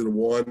 9:30 to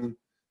 1,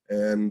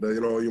 and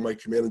you know, you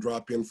might come in and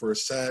drop in for a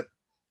set.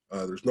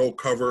 There's no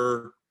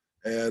cover,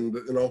 and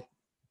you know,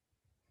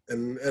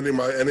 and any of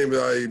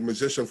my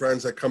musician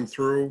friends that come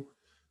through,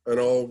 you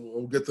know,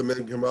 we'll get them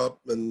in, come up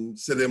and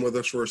sit in with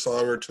us for a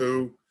song or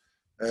two,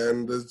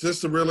 and it's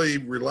just a really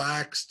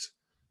relaxed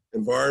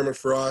environment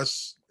for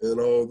us. You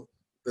know,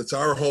 it's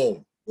our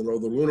home. You know,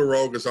 the Lunar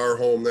Rogue is our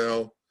home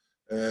now,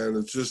 and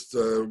it's just.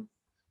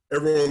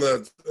 Everyone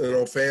that, you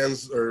know,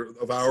 fans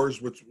of ours,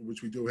 which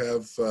we do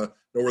have, know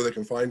where they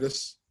can find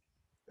us,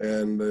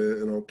 and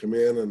you know, come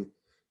in.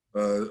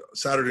 And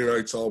Saturday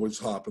night's always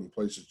hopping, the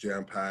place is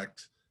jam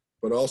packed,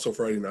 but also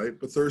Friday night.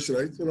 But Thursday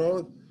night, you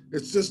know,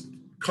 it's just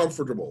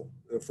comfortable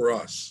for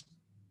us.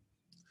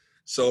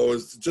 So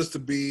it's just to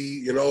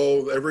be, you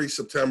know, every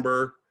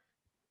September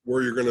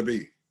where you're going to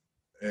be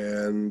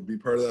and be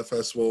part of that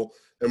festival.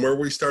 And where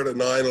we start at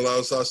 9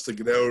 allows us to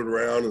get out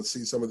around and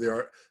see some of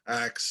the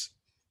acts.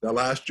 Now,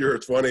 last year,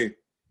 it's funny,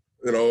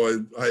 you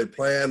know, I had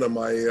planned on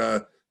my,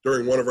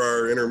 during one of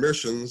our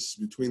intermissions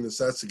between the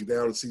sets to get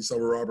down and see some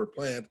of Robert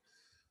Plant.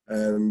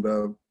 And,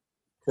 of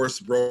course,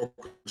 broke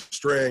a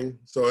string,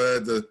 so I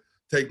had to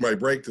take my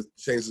break to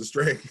change the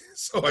string.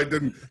 So I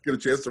didn't get a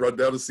chance to run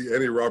down to see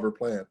any Robert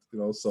Plant, you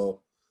know.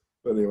 So,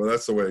 but anyway,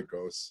 that's the way it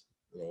goes,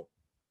 you know.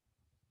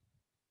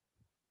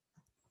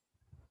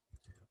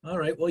 All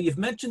right. Well, you've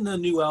mentioned the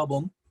new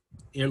album.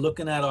 You're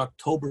looking at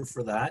October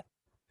for that.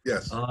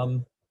 Yes.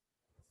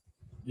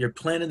 You're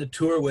planning the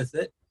tour with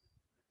it.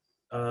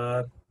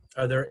 Are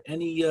there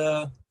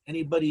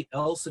anybody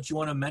else that you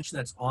want to mention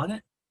that's on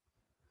it?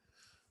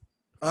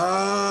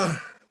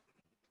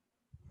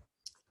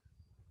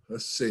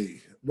 Let's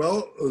see.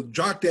 Well,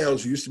 Jock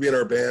Downs used to be in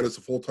our band as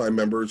a full-time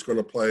member. Is going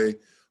to play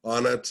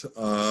on it.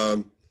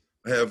 I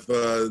have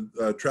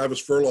Travis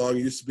Furlong,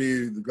 used to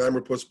be the Glamour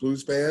Puss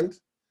Blues Band.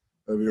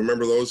 If you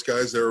remember those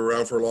guys, they were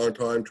around for a long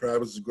time.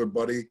 Travis is a good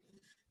buddy.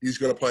 He's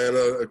going to play on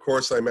it. Of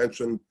course, I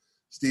mentioned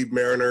Steve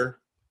Mariner.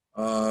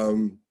 I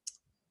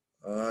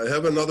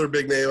have another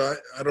big name.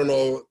 I don't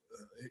know.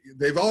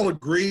 They've all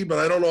agreed, but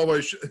I don't know if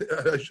I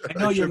should. I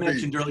know you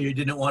mentioned earlier you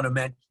didn't want to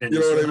mention. You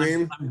know what I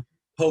mean? I'm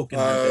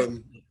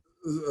poking.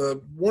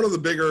 one of the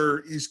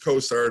bigger East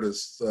Coast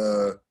artists,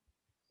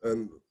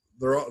 and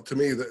they're all, to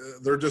me,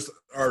 they're just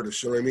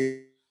artists, you know what I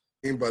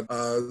mean? But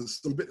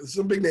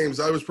some big names.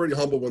 I was pretty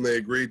humble when they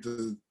agreed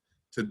to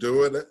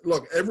do it.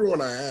 Look,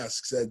 everyone I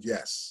asked said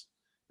yes.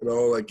 You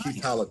know, like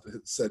Keith Hallett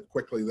said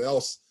quickly. They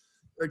all,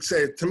 like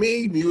say, to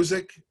me,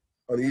 music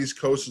on the East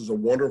Coast is a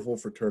wonderful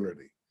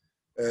fraternity,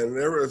 and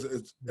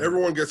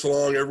everyone gets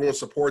along. Everyone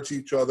supports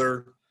each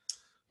other.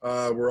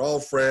 We're all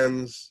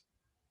friends.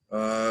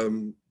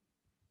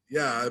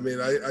 Yeah, I mean,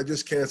 I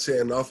just can't say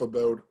enough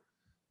about,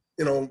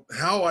 you know,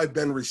 how I've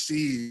been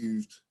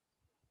received,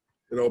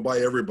 you know, by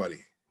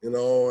everybody. You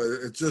know,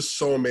 it's just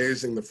so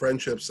amazing, the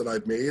friendships that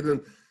I've made.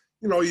 And,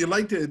 you know, you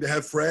like to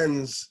have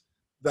friends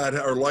that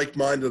are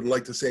like-minded and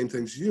like the same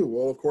things as you.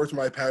 Well, of course,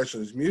 my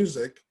passion is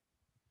music.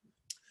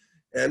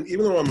 And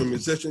even though I'm a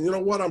musician, you know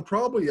what, I'm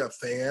probably a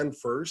fan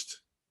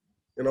first,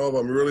 you know, if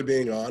I'm really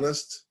being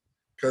honest.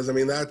 Because, I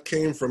mean, that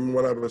came from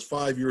when I was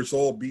 5 years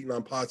old, beating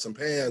on pots and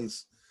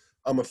pans.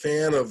 I'm a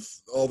fan of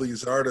all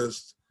these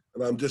artists,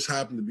 and I'm just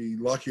happen to be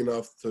lucky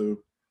enough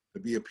to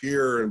be a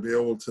peer and be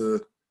able to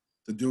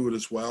do it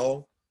as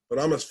well. But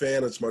I'm a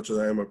fan as much as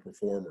I am a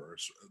performer,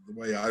 the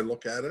way I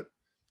look at it.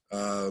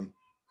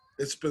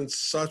 It's been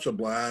such a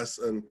blast.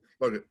 And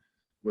look,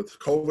 with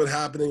COVID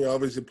happening,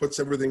 obviously puts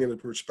everything into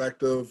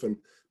perspective and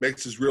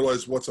makes us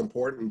realize what's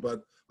important.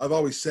 But I've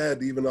always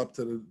said, even up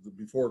to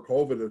before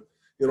COVID,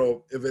 you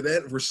know,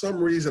 if for some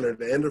reason it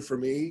ended for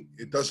me,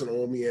 it doesn't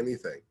owe me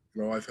anything.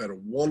 You know, I've had a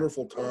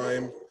wonderful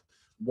time,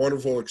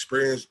 wonderful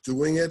experience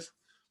doing it.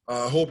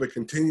 I hope it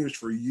continues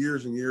for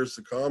years and years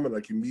to come, and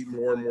I can meet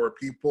more and more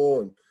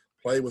people and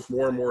play with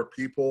more and more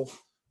people.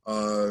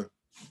 But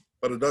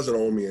it doesn't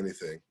owe me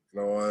anything.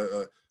 You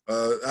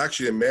know,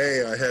 actually in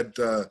May, I had,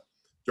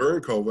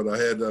 during COVID, I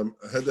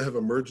had to have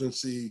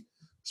emergency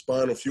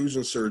spinal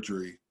fusion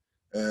surgery.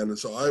 And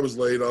so I was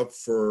laid up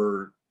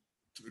for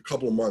a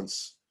couple of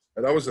months,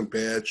 and I was in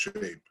bad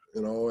shape,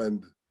 you know,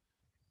 and,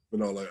 you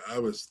know, like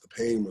the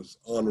pain was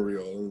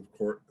unreal. And of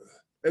course,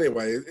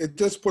 anyway, it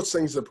just puts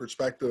things in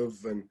perspective,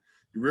 and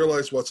you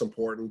realize what's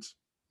important.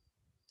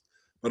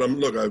 But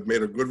look, I've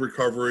made a good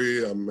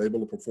recovery. I'm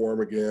able to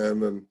perform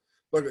again. And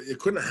look, it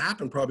couldn't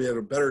happen probably at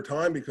a better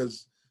time,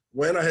 because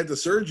when I had the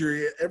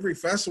surgery, every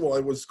festival I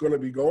was going to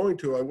be going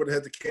to, I would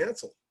have had to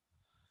cancel.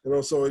 You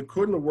know, so it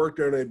couldn't have worked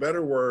out any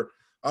better, where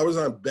I was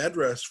on bed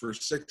rest for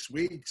 6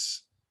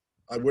 weeks.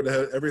 I would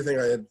have had everything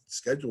I had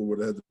scheduled would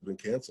have been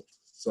canceled.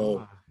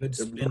 So good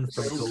spin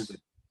from COVID.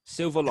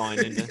 Silver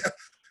lining. Yeah.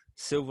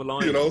 Silver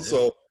lining. You know,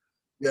 so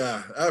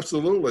yeah,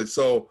 absolutely.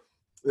 So,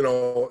 you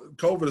know,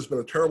 COVID has been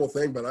a terrible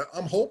thing, but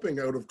I'm hoping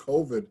out of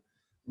COVID,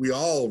 we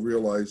all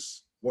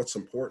realize what's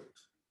important.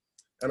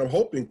 And I'm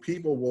hoping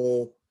people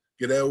will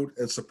get out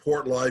and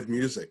support live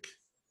music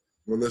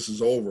when this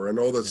is over. I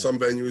know that some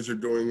venues are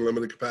doing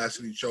limited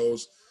capacity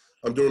shows.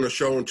 I'm doing a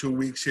show in 2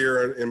 weeks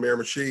here in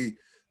Miramichi.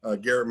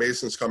 Garrett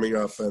Mason's coming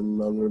up,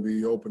 and I'm going to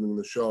be opening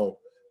the show.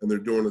 And they're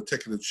doing a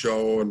ticketed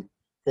show, and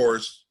of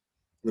course,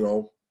 you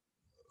know,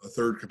 a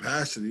third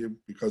capacity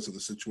because of the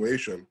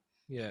situation.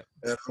 Yeah.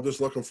 And I'm just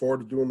looking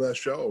forward to doing that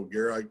show.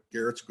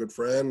 Garrett's a good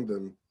friend,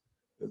 and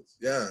it's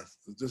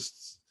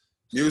just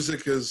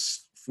music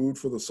is food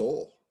for the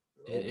soul.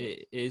 You know?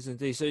 It is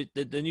indeed. So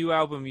the new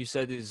album you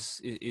said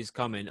is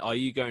coming. Are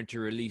you going to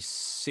release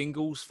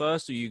singles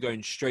first, or are you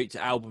going straight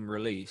to album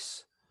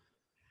release?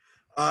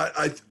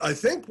 I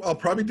think I'll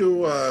probably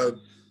do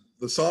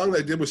the song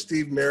I did with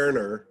Steve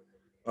Mariner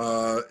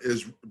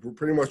is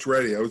pretty much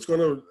ready. I was going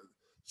to,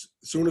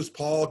 as soon as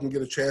Paul can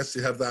get a chance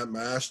to have that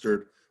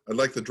mastered, I'd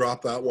like to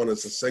drop that one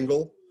as a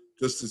single,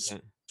 just to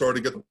sort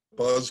of get the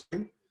buzz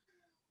going.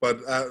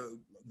 But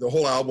the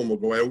whole album will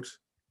go out.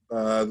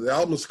 The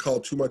album is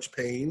called Too Much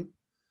Pain.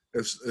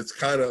 It's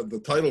kind of, the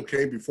title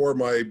came before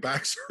my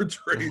back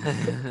surgery.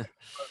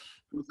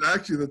 It was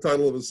actually the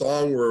title of a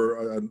song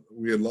where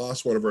we had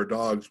lost one of our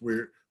dogs.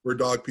 We're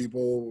dog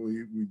people.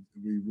 We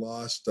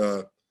lost.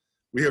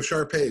 We have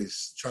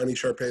Shar-Peis, Chinese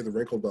Shar-Pei, the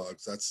wrinkled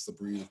dogs. That's the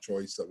breed of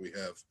choice that we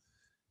have.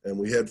 And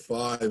we had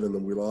 5, and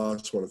then we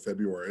lost one in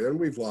February. And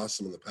we've lost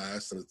them in the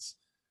past, and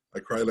I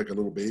cry like a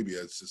little baby.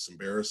 It's just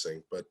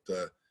embarrassing. But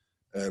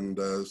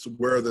so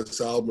where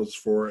this album is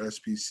for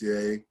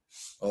SPCA,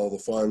 all the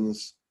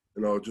funds,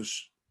 you know, it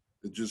just.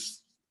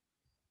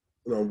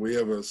 You know, we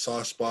have a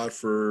soft spot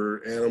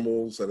for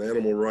animals and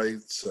animal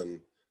rights, and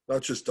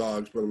not just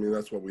dogs, but I mean,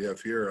 that's what we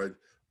have here. I'd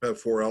have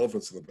 4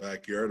 elephants in the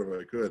backyard if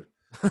I could,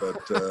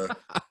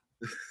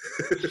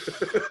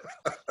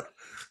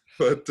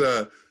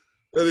 but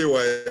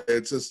anyway,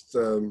 it's just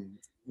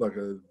like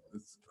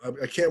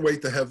I can't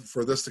wait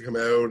for this to come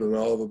out, and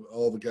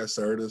all the guest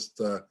artists.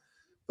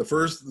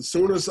 As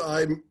soon as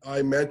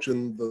I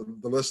mentioned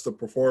the list of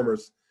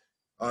performers,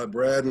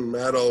 Brad and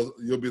Matt,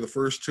 you'll be the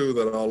first 2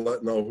 that I'll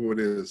let know who it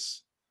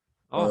is,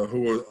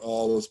 who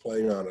all is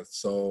playing on it.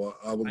 So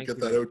I will get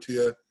that out to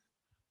you.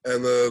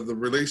 And the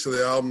release of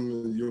the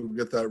album, you'll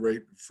get that right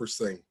first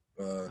thing.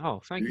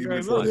 Thank you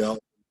very much.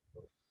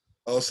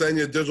 I'll send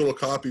you a digital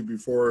copy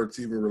before it's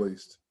even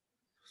released.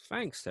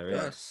 Thanks, Terry.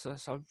 I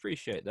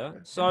appreciate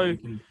that. So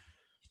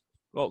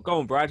Well, go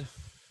on, Brad.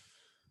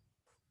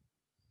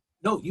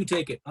 No, you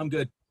take it. I'm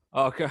good.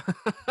 Okay.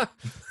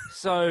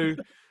 So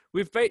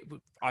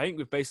I think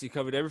we've basically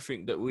covered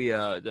everything that we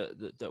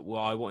that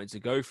I wanted to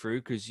go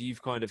through, because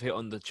you've kind of hit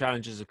on the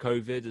challenges of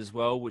COVID as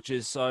well, which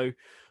is so.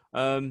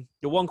 The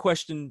one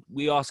question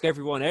we ask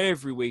everyone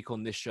every week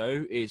on this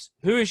show is,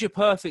 who is your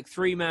perfect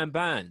three-man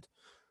band?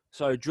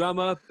 So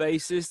drummer,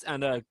 bassist,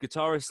 and a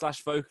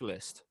guitarist /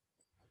 vocalist.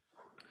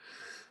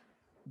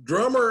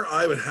 Drummer,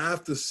 I would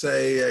have to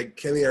say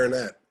Kenny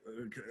Arnett,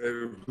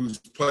 who's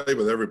played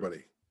with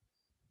everybody.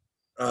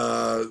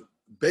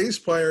 Bass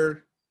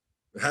player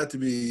had to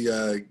be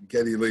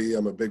Geddy Lee.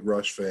 I'm a big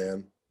Rush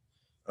fan.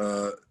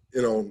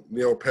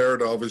 Neil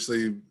Peart,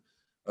 obviously.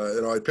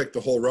 I picked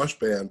the whole Rush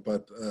band,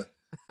 but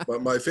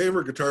my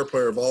favorite guitar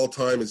player of all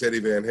time is Eddie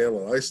Van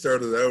Halen. I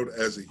started out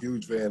as a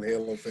huge Van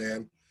Halen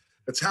fan.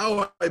 It's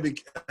how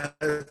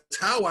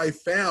I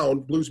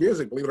found blues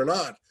music, believe it or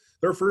not.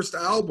 Their first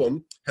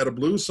album had a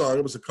blues song.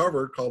 It was a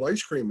cover called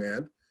Ice Cream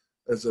Man.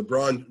 It's a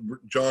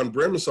John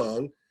Brim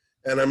song.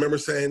 And I remember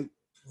saying,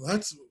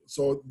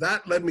 so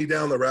that led me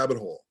down the rabbit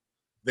hole.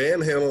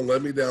 Van Halen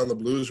led me down the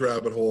blues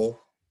rabbit hole.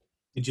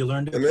 Did you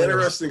learn to And play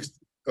interesting,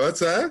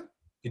 what's that?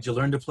 Did you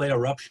learn to play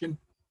Eruption?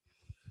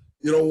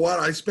 You know what?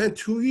 I spent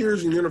 2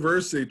 years in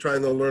university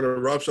trying to learn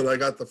Eruption. I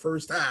got the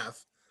first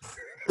half.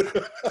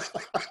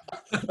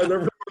 I never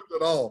learned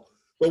it all.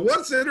 But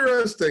what's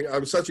interesting,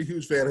 I'm such a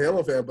huge Van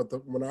Halen fan, but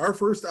when our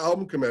first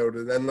album came out,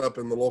 it ended up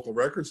in the local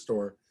record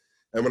store.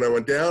 And when I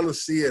went down to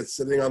see it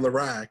sitting on the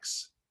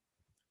racks,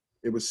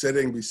 it was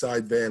sitting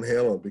beside Van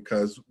Halen,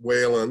 because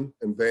Whalen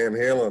and Van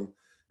Halen.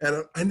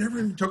 And I never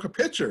even took a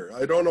picture.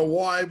 I don't know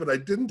why, but I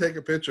didn't take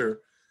a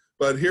picture.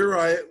 But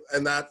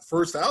and that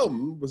first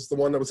album was the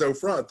one that was out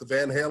front, the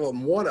Van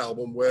Halen 1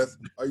 album with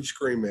Ice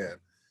Cream Man.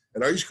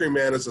 And Ice Cream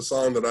Man is a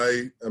song that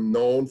I am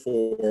known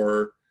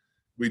for.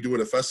 We do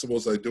it at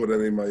festivals. I do it at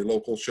any of my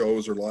local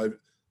shows or live,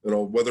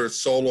 whether it's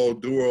solo,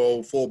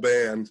 duo, full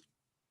band.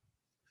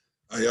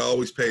 I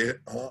always pay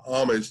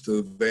homage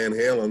to Van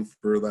Halen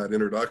for that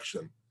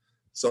introduction.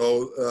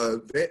 So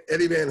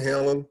Eddie Van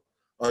Halen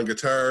on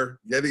guitar,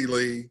 Geddy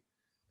Lee,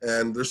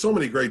 and there's so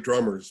many great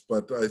drummers,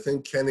 but I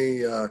think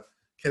Kenny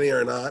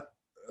Arnott,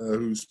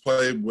 who's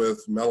played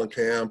with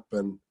Mellencamp,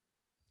 and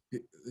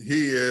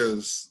he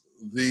is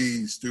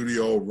the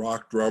studio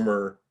rock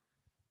drummer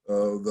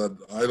that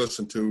I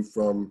listened to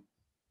from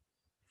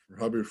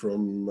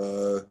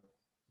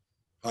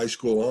high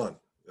school on,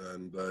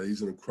 and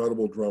he's an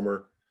incredible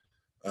drummer.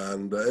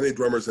 And any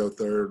drummers out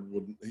there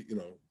would,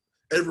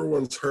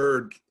 everyone's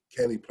heard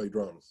Kenny play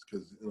drums,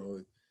 because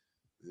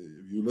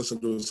if you listen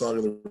to a song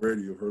on the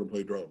radio, you've heard him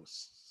play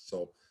drums.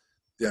 So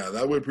yeah,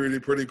 that would be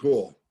pretty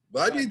cool.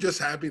 But I'd be just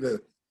happy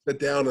to sit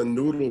down and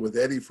noodle with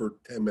Eddie for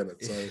 10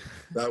 minutes.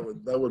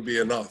 That would be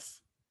enough.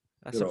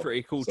 That's a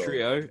pretty cool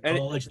trio.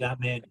 Knowledge that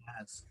man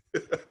has.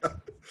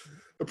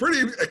 A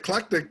pretty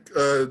eclectic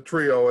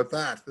trio at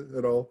that,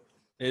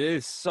 It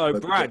is. So,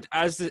 Brad,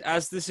 as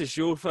this is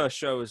your first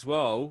show as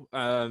well,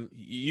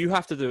 you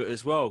have to do it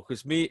as well,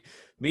 because me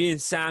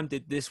and Sam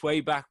did this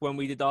way back when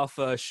we did our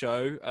first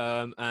show,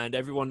 and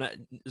everyone that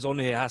is on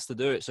here has to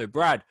do it. So,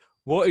 Brad,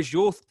 what is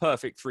your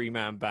perfect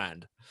three-man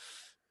band?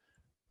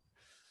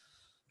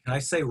 Can I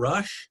say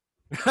Rush?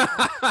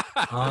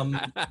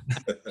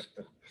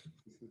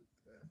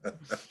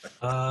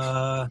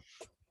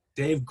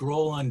 Dave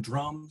Grohl on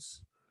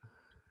drums.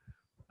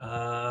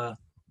 I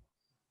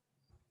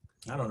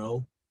don't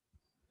know.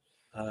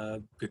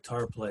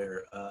 Guitar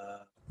player,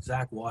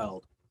 Zach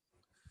Wilde,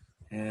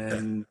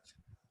 and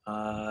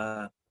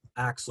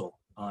Axl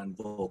on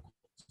vocals.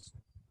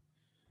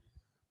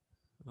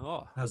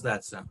 Oh, how's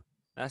that sound?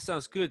 That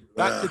sounds good.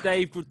 Back to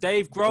Dave.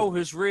 Dave Grohl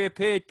has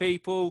reappeared,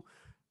 people.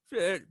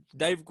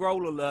 Dave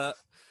Grohl alert.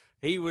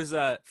 He was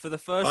for the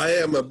first.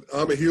 I'm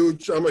a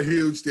huge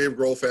Dave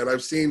Grohl fan.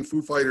 I've seen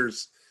Foo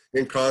Fighters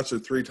in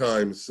concert 3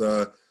 times.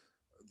 To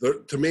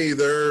me,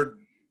 they're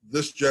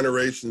this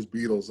generation's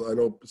Beatles. I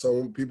know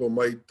some people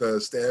might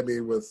stab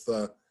me with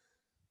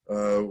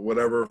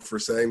whatever for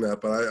saying that,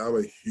 but I'm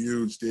a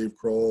huge Dave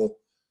Grohl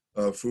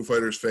Foo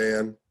Fighters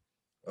fan.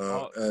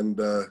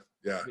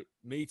 Yeah.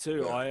 Me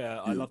too.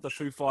 Yeah, I love the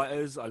Foo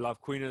Fighters. I love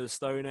Queen of the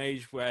Stone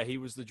Age, where he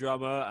was the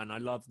drummer, and I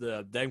love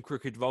them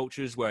Crooked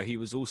Vultures, where he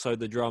was also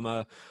the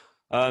drummer.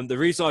 The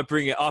reason I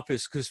bring it up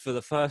is because for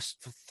the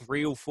first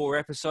 3 or 4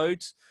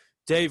 episodes,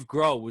 Dave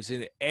Grohl was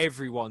in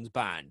everyone's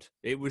band.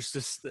 It was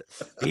just,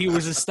 he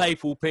was a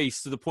staple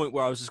piece, to the point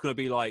where I was just going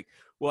to be like,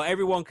 well,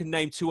 everyone can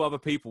name 2 other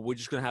people. We're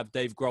just going to have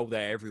Dave Grohl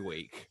there every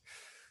week.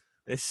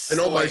 I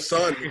know my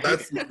son,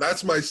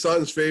 that's my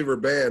son's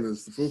favorite band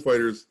is the Foo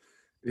Fighters.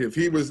 If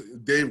he was,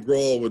 Dave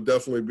Grohl would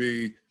definitely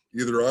be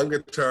either on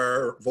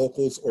guitar,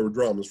 vocals, or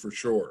drums for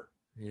sure.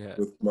 Yeah.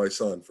 With my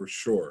son, for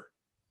sure.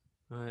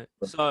 All right.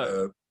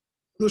 So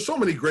there's so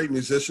many great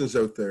musicians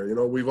out there.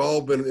 We've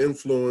all been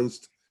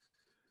influenced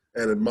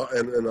and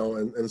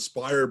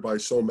inspired by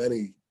so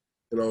many.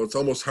 It's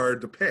almost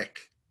hard to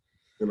pick.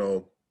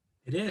 It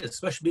is,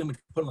 especially being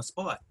put on the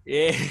spot.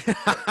 Yeah.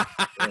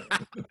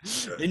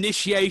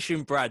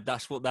 Initiation, Brad.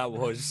 That's what that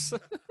was.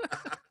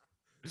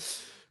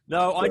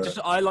 No,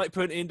 I like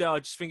putting it in there. I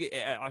just think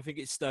I think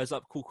it stirs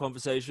up cool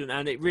conversation,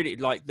 and it really,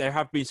 like, there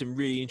have been some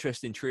really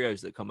interesting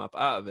trios that come up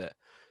out of it.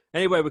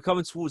 Anyway, we're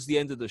coming towards the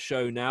end of the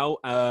show now,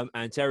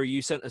 and Terry,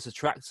 you sent us a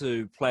track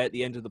to play at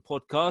the end of the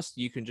podcast.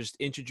 You can just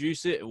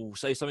introduce it or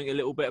say something a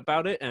little bit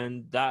about it,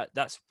 and that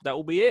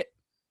will be it.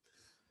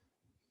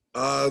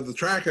 The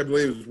track, I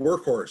believe, is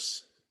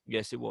Workhorse.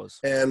 Yes, it was.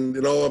 And,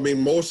 you know, I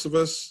mean, most of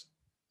us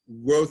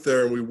go out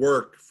there and we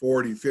work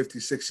 40,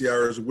 50, 60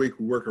 hours a week.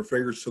 We work our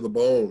fingers to the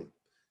bone,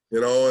 you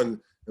know, and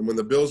when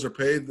the bills are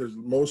paid,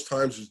 most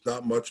times there's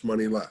not much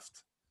money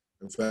left.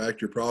 In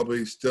fact, you're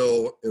probably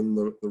still in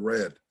the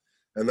red.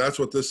 And that's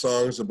what this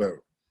song's about.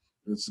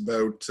 It's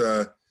about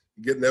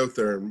getting out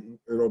there and,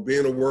 you know,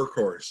 being a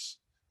workhorse.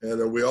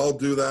 And we all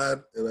do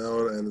that, you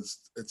know, and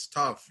it's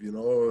tough, you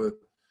know,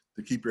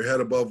 to keep your head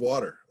above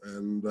water.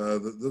 And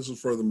this is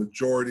for the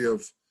majority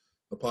of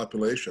the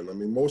population. I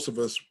mean, most of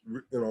us,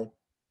 you know,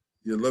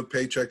 you live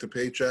paycheck to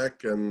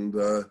paycheck, and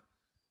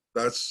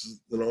that's,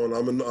 you know,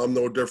 and I'm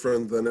no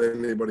different than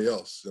anybody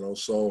else, you know.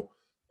 So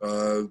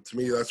to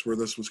me, that's where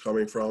this was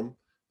coming from.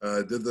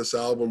 I did this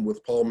album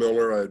with Paul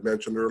Milner, I had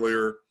mentioned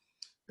earlier,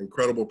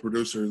 incredible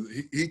producer.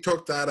 He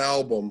took that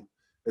album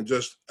and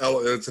just,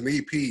 it's an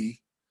EP,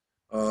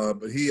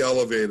 but he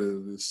elevated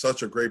it. He's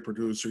such a great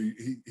producer.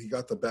 He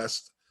got the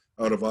best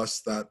out of us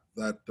that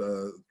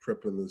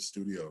trip in the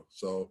studio.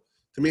 So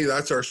to me,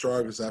 that's our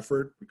strongest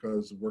effort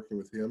because of working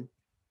with him.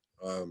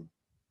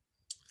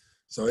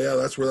 So yeah,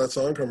 that's where that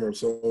song comes from.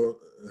 So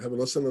have a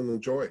listen and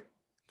enjoy.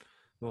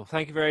 Well,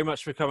 thank you very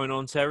much for coming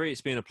on, Terry. It's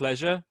been a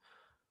pleasure.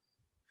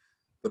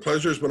 The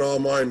pleasure's been all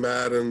mine,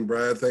 Matt and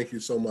Brad. Thank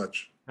you so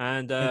much.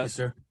 And Thank you,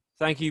 sir.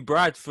 Thank you,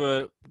 Brad,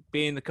 for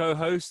being the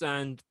co-host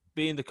and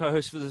being the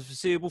co-host for the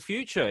foreseeable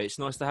future. It's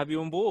nice to have you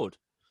on board.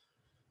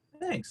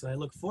 Thanks. I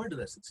look forward to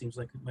this. It seems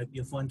like it might be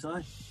a fun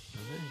time.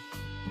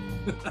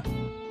 Okay.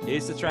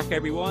 Here's the track,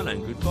 everyone,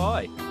 and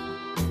goodbye.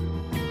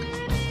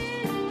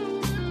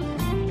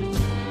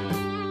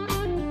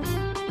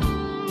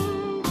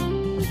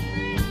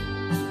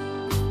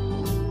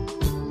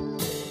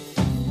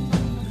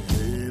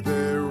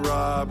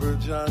 Robert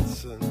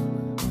Johnson,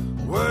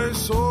 where a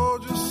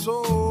soldier's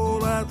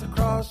soul at the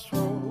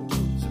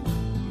crossroads. At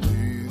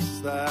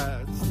least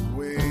that's the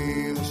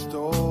way the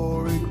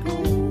story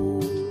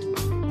goes.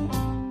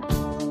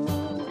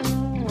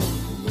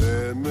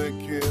 Then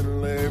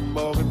McKinley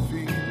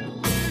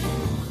Morganfield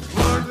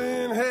plugged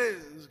in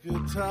his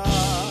guitar.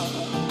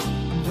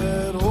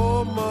 That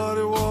old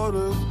muddy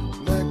waters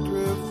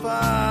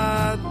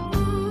electrified the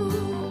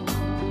room.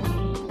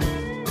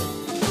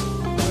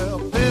 Well,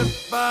 bit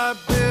by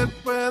bit,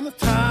 when the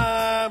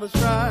time is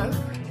right,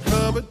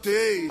 come a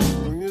day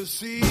when you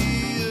see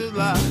the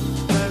light.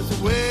 That's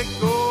the way it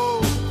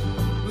goes.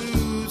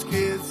 Blues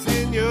gets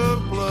in your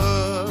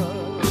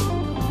blood.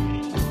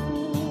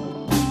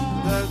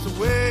 That's the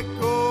way it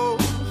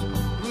goes.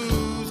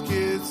 Blues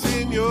gets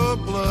in your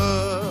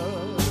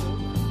blood.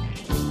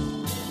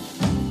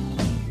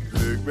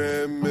 Big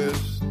man,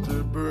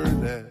 Mr.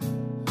 Burnett,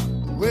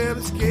 well,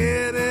 he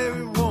scared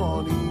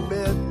everyone he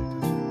met.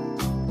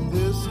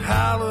 This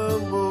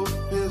Howlin' Wolf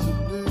is a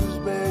blues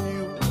man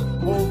you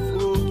won't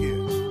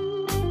forget.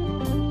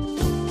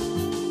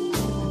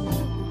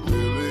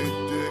 Willie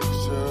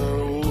Dixon,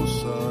 old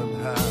son,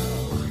 how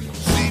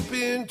seep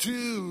into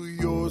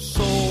your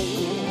soul.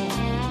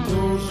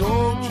 Those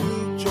old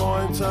juke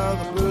joints are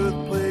the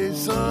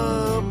birthplace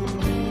of the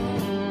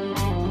blues.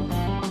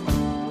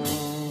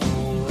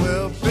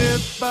 Well,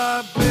 bit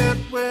by bit,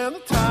 when the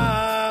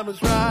time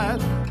is right,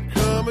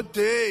 come a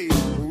day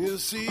when you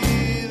see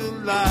the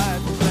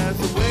light. That's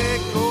the way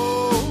it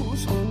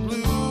goes.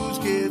 Blues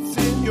gets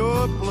in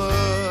your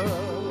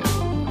blood.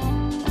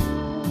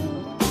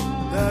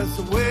 That's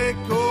the way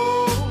it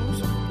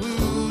goes.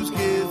 Blues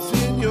gets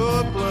in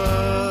your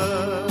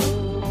blood.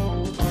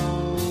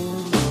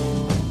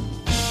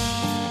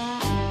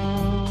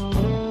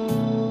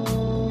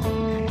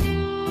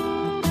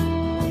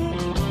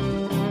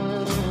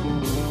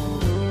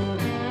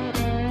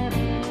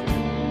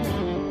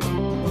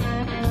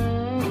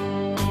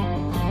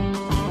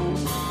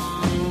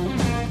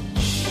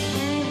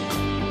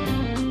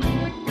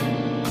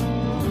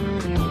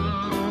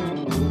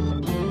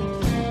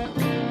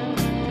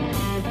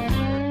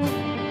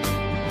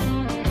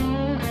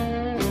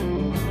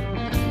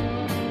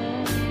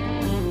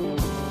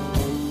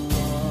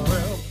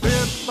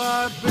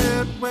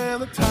 When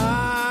the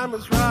time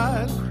is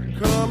right,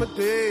 come a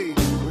day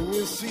when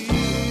you see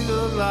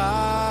the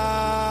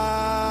light.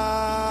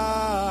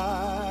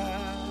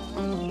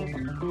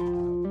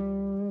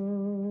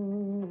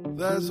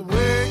 That's the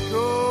way it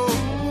goes.